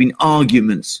 and that there's been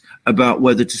arguments about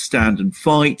whether to stand and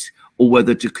fight or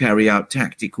whether to carry out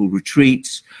tactical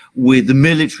retreats, with the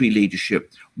military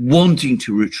leadership wanting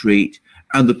to retreat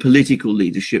and the political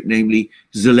leadership, namely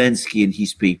Zelensky and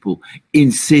his people,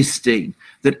 insisting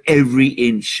that every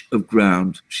inch of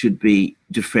ground should be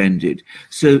defended.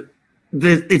 So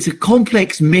it's a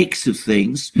complex mix of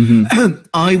things.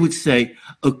 I would say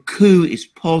a coup is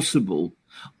possible.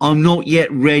 I'm not yet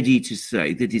ready to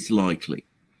say that it's likely.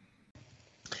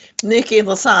 Mycket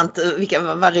intressant.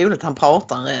 Vad roligt han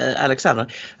pratar,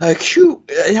 Alexander.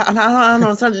 Han har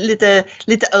en sån lite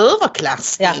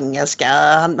överklass-engelska.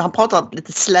 Han pratar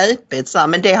lite släpigt så här,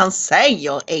 men det han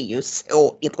säger är ju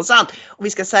så intressant. Och vi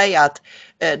ska säga att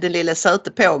den lilla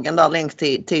sötepågen där längst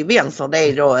till vänster, det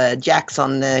är då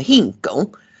Jackson Hinkle.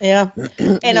 Ja,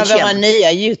 en av våra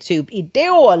nya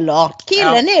YouTube-idoler.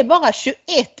 Killen är bara 21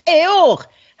 år.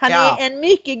 Han är en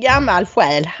mycket gammal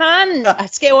själ. Han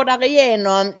skådar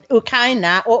igenom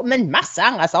Ukraina och men massa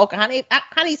andra saker.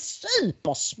 Han är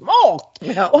supersmart.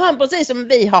 Ja. Och han, precis som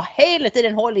vi, har hela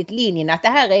tiden hållit linjen att det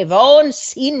här är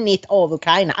vansinnigt av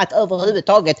Ukraina att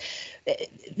överhuvudtaget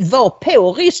var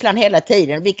på Ryssland hela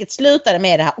tiden, vilket slutade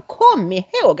med det här. Och kom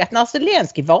ihåg att när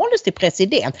Zelensky valdes till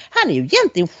president, han är ju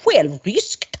egentligen själv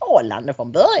rysktalande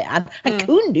från början. Han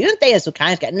kunde ju inte ens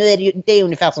ukrainska. Nu är det är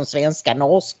ungefär som svenska,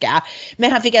 norska.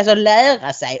 Men han fick alltså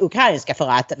lära sig ukrainska för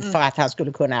att han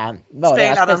skulle kunna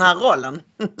spela den här rollen.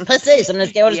 Precis, som den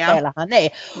skådespelare han är.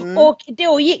 Och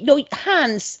då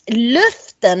hans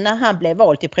löften när han blev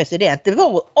vald till president, det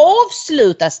var att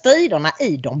avsluta striderna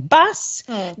i Donbass.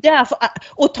 Därför,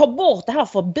 och ta bort det här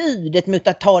förbudet mot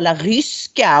att tala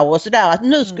ryska och sådär, att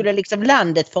nu skulle liksom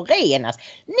landet förenas.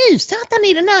 Nu satt han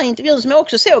i den här intervjun som jag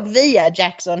också såg via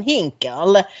Jackson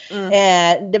Hinkle.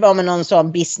 Det var med någon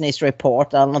sån business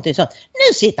report eller någonting sånt.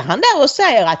 Nu sitter han där och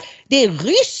säger att det är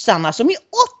ryssarna som i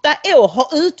 8 år har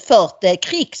utfört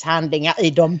krigshandlingar i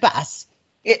Donbass.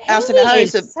 Alltså det här är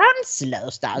så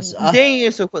sanslöst alltså. Det är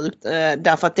ju så sjukt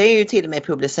därför att det är ju till och med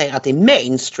publicerat i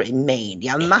mainstream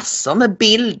media, massor med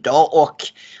bilder och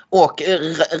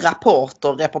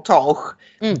rapporter, reportage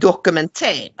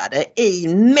dokumenterade i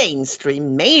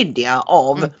mainstream media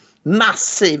av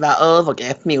massiva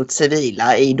övergrepp mot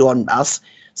civila i Donbass.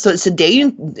 Så det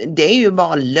är ju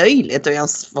bara löjligt att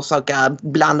ens försöka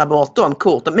blanda bort de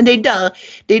korten. Men det är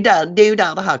ju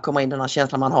där det här kommer in, den här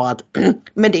känslan man har att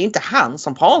men det är inte han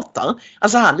som pratar.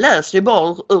 Alltså han läser ju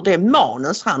bara ur det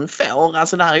manus han får.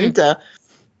 Alltså det här är ju inte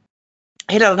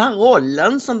hela den här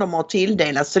rollen som de har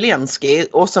tilldelat Zelensky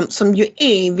och som ju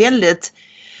är väldigt,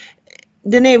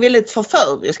 den är väldigt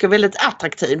förförisk och väldigt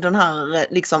attraktiv. Den här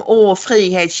liksom,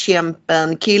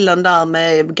 frihetskämpen, killen där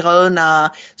med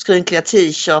gröna skrynkliga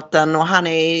t-shirten, och han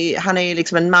är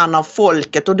liksom en man av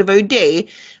folket, och det var ju det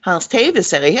hans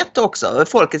tv-serie hette också,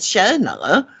 Folkets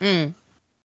tjänare.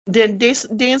 Det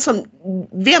är en sån,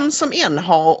 vem som än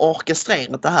har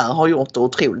orkestrerat det här har gjort det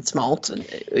otroligt smart.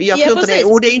 Jag tror inte det,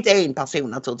 och det är inte en person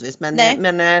naturligtvis,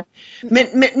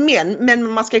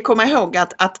 men man ska komma ihåg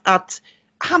att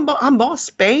han bara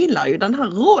spelar ju den här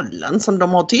rollen som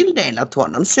de har tilldelat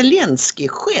honom. Zelensky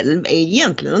själv är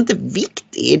egentligen inte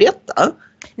viktig i detta.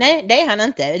 Nej, det är han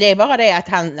inte. Det är bara det att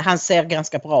han ser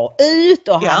ganska bra ut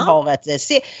och han har ett...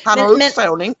 Han har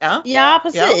utstrålning. Ja,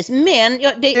 precis. Ja. Men det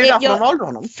är därför de valde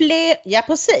honom. Ja,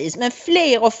 precis. Men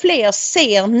fler och fler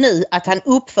ser nu att han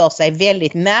uppför sig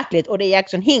väldigt märkligt, och det är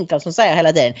Jackson Hinkle som säger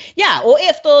hela tiden. Ja, och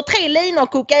efter 3 linor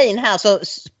kokain här så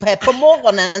på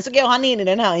morgonen så går han in i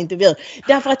den här intervjun.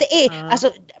 Därför att det är...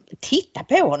 Alltså, titta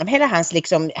på honom, hela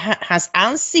hans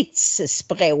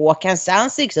ansiktsspråk, hans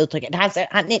ansiktsuttryck,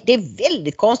 det är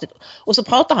väldigt konstigt. Och så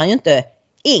pratar han ju inte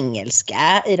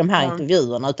engelska i de här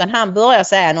intervjuerna, utan han börjar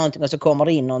säga någonting och så kommer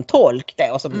det in någon tolk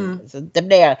då. Så det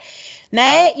blir...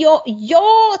 Nej,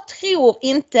 jag tror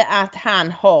inte att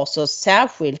han har så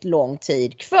särskilt lång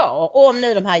tid kvar. Om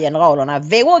nu de här generalerna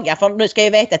vågar, för nu ska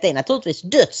jag veta att det är naturligtvis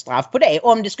dödsstraff på det.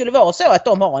 Om det skulle vara så att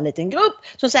de har en liten grupp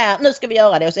som säger nu ska vi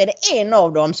göra det, och så är det en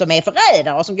av dem som är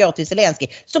förrädare och som går till Zelensky,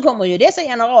 så kommer ju dessa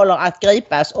generaler att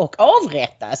gripas och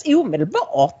avrättas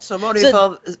omedelbart. Så var det ju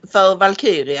för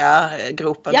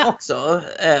Valkyria-gruppen också,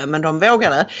 men de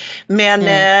vågade. Men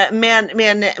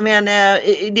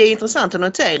det är intressant att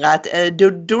notera att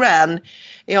Duran,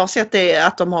 jag har sett det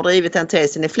att de har drivit den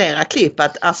tesen i flera klipp,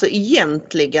 att alltså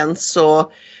egentligen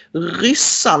så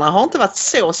ryssarna har inte varit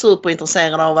så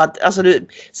superintresserade av att, alltså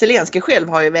Zelenskyj själv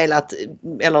har ju velat,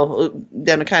 eller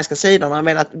den ukrainska sidan har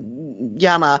velat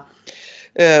gärna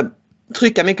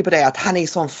trycka mycket på det att han är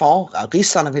sån fara.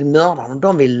 Ryssarna vill mörda honom,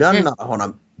 de vill lönnmörda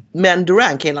honom. Men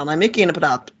Duran-killarna är mycket inne på det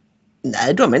att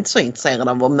nej, de är inte så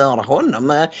intresserade av att mörda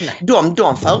honom.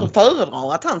 De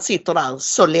föredrar att han sitter där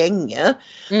så länge.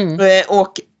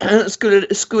 Och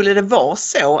skulle det vara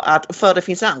så att, för det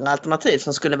finns andra alternativ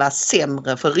som skulle vara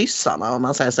sämre för ryssarna om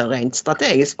man säger så rent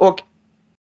strategiskt. Och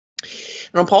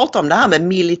när de pratar om det här med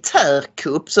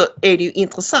militärkupp så är det ju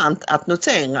intressant att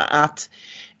notera att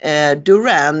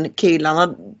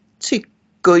Duran-killarna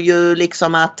tycker ju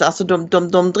liksom att, alltså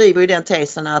de driver ju den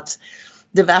tesen att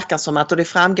det verkar som att, och det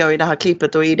framgår i det här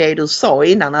klippet och i det du sa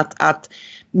innan, att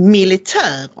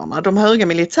militärerna, de höga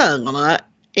militärerna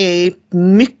är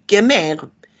mycket mer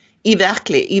i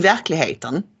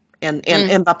verkligheten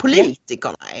än vad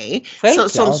politikerna är.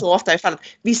 Som så ofta är fallet.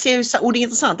 Vi ser ju, och det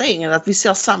intressanta är att vi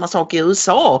ser samma sak i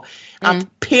USA. Att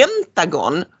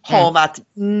Pentagon har varit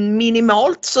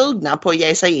minimalt sugna på att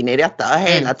ge sig in i detta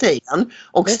hela tiden.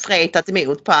 Och stretat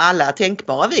emot på alla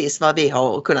tänkbara vis vad vi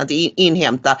har kunnat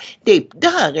inhämta. Det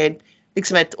här är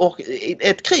liksom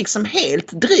ett krig som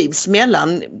helt drivs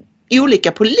mellan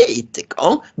olika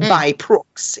politiker by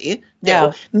proxy.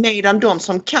 Medan de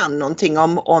som kan någonting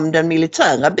om den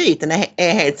militära biten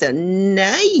är helt så,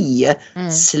 nej,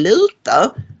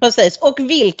 sluta. Precis, och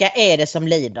vilka är det som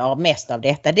lider mest av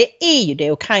detta? Det är ju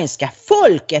det ukrainska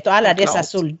folket och alla dessa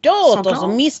soldater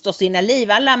som mister sina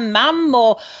liv, alla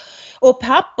mammor och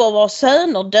pappor vars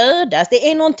söner dödas.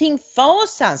 Det är någonting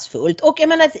fasansfullt. Och jag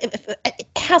menar,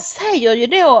 han säger ju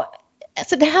då,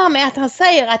 alltså det här med att han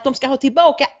säger att de ska ha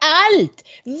tillbaka allt.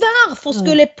 Varför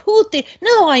skulle Putin... Nu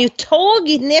har han ju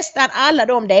tagit nästan alla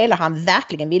de delar han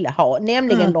verkligen ville ha.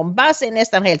 Nämligen Donbass är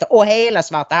nästan helt... Och hela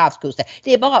Svarta havskusten.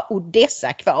 Det är bara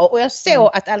Odessa kvar. Och jag såg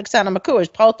att Alexander Markovic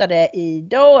pratade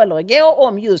idag eller igår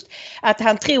om just att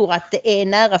han tror att det är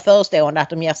nära förestående att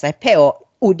de ger sig på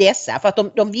Odessa. För att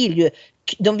de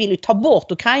vill ju ta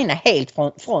bort Ukraina helt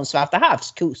från Svarta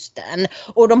havskusten.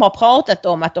 Och de har pratat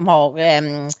om att de har...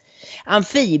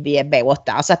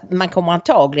 amfibiebåtar, så att man kommer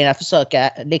antagligen att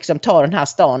försöka liksom ta den här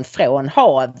stan från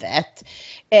havet.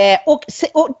 Och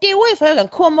då är frågan,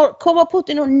 kommer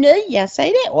Putin att nöja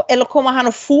sig då? Eller kommer han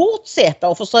att fortsätta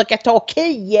och försöka ta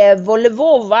Kiev och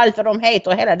Lvov och allt vad de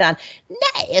heter hela den?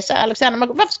 Nej, så Alexander,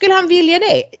 varför skulle han vilja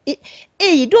det?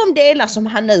 I de delar som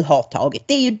han nu har tagit,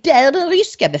 det är ju där den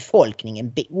ryska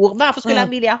befolkningen bor. Varför skulle han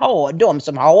vilja ha de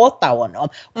som hatar honom?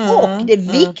 Och det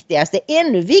viktigaste,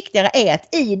 ännu viktigare är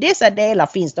att i dessa delar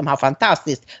finns de här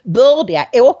fantastiskt bördiga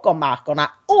åkermarkerna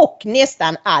och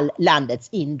nästan all landets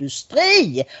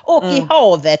industri. Och i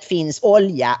havet finns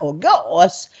olja och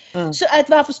gas. Så att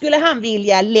varför skulle han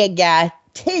vilja lägga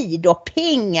tid och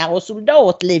pengar och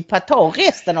soldatliv på att ta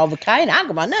resten av Ukraina? Han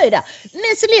kommer nöjd där.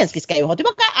 Men Zelenskyj ska ju ha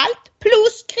tillbaka allt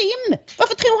plus Krim.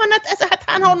 Varför tror han att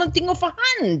han har någonting att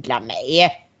förhandla med?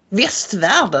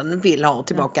 Västvärlden vill ha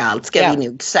tillbaka allt, ska vi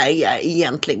nog säga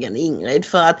egentligen, Ingrid.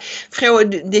 För att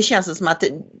det känns som att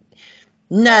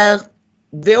när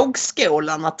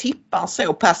vågskålarna tippar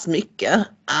så pass mycket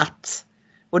att,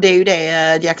 och det är ju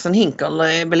det Jackson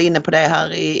Hinkle är väl inne på det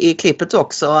här i klippet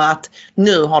också, att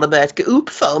nu har det börjat gå upp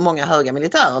för många höga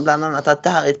militärer, bland annat att det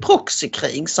här är ett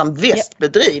proxykrig som väst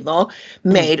bedriver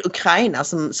med Ukraina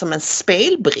som en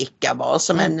spelbricka, bara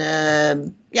som en,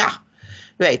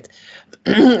 du vet,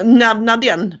 när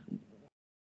den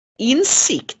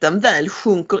insikten väl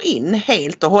sjunker in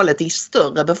helt och hållet i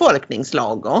större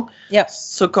befolkningslager,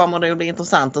 så kommer det att bli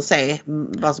intressant att se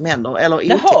vad som händer. Eller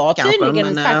det har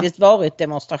tydligen faktiskt varit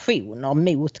demonstrationer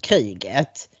mot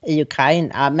kriget i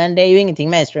Ukraina, men det är ju ingenting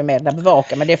mainstream-media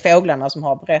bevakar, men det är fåglarna som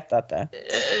har berättat det.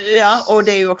 Ja, och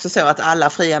det är ju också så att alla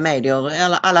fria medier,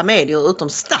 eller alla medier utom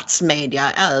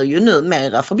statsmedia, är ju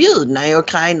numera förbjudna i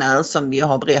Ukraina, som vi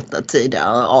har berättat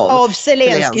tidigare av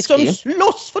Zelenskyj som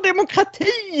slåss för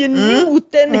demokratin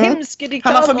mot den hemske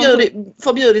diktatorn. Han har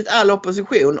förbjudit all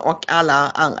opposition och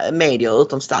alla medier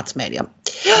utom statsmedia.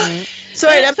 Så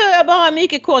är det. Får jag bara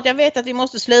mycket kort, jag vet att vi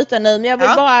måste sluta nu, men jag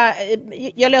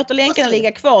vill jag låter länkarna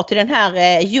ligga kvar till den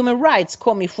här Human Rights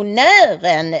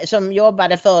kommissionären som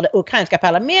jobbade för det ukrainska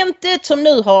parlamentet, som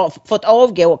nu har fått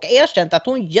avgå och erkänt att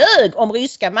hon ljög om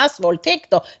ryska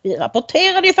massvåldtäkter. Vi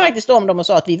rapporterade ju faktiskt om dem och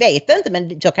sa att vi vet inte,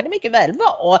 men så kan det mycket väl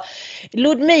vara.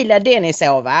 Ludmila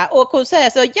Denisova, och hon säger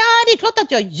så, ja, det är klart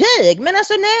att jag ljög, men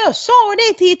alltså när jag sa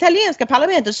det till italienska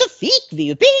parlamentet så fick vi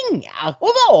ju pengar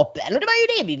och vapen, och det var ju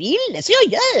det vi ville, så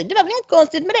jag ljög, det var väl inte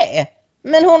konstigt med det.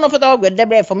 Men hon har fått avgå. Det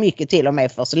blev för mycket till och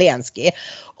med för Zelensky.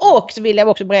 Och så vill jag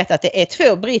också berätta att det är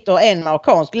 2 britter och en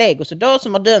marockansk legosoldat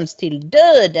som har dömts till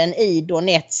döden i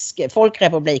Donetsk,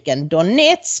 folkrepubliken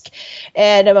Donetsk.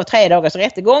 Det var 3 dagars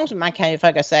rättegång, så man kan ju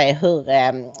fråga sig hur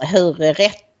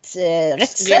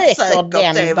rättssäker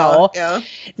den var. Ja.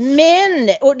 Men,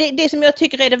 och det som jag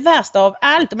tycker är det värsta av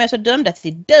allt, de är så dömda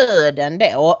till döden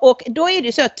då. Och då är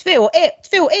det så att två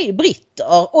är ju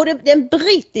britter. Och den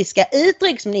brittiska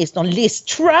utrikesministern Liz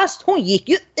Truss, hon gick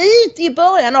ju ut i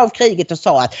början av kriget och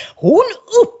sa att hon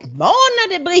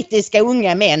uppmanade brittiska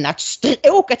unga män att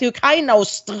åka till Ukraina och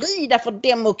strida för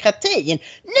demokratin.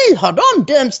 Nu har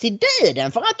de dömts till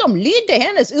döden för att de lydde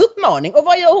hennes uppmaning. Och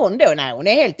vad gör hon då? Nej, hon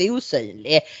är helt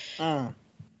osynlig.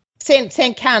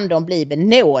 Sen kan de bli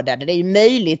benådade. Det är ju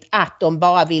möjligt att de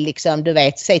bara vill liksom, du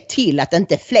vet, se till att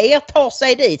inte fler tar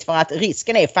sig dit, för att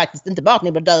risken är faktiskt inte bara att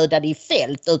ni blir dödade i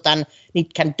fält, utan ni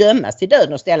kan dömas till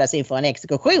döden och ställas inför en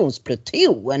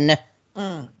exekutionspluton.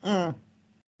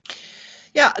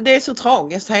 Ja, det är så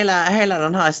tragiskt hela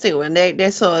den här historien. Det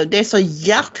är så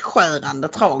hjärtskärande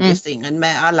tragiskt, Ingrid,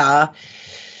 med alla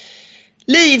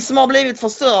liv som har blivit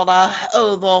förstörda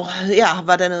över,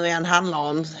 vad det nu än handlar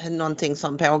om, någonting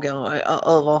som pågår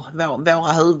över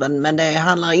våra huvuden. Men det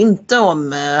handlar inte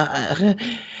om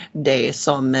det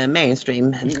som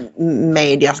mainstream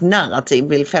medias narrativ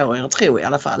vill få er att tro i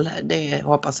alla fall. Det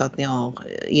hoppas att ni har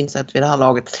insett vid det här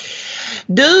laget.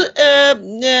 Du,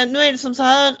 nu är det som så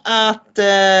här att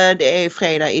det är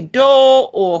fredag idag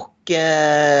och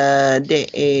det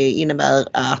innebär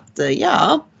att,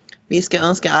 vi ska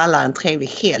önska alla en trevlig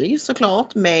helg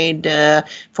såklart, med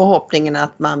förhoppningen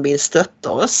att man vill stötta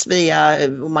oss via,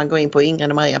 om man går in på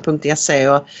ingridmaria.se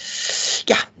och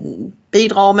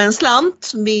bidrar med en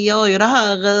slant. Vi gör ju det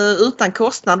här utan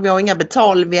kostnad, vi har inga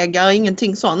betalväggar,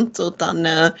 ingenting sånt, utan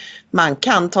man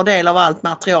kan ta del av allt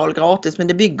material gratis, men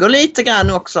det bygger lite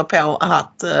grann också på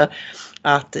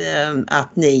att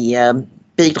ni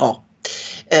bidrar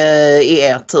i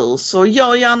er tur. Så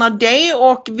gör gärna det,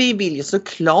 och vi vill ju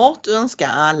såklart önska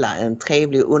alla en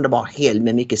trevlig och underbar helg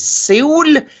med mycket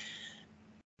sol.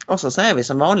 Och så säger vi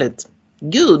som vanligt,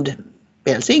 Gud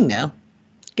välsigne.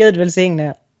 Gud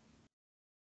välsigne.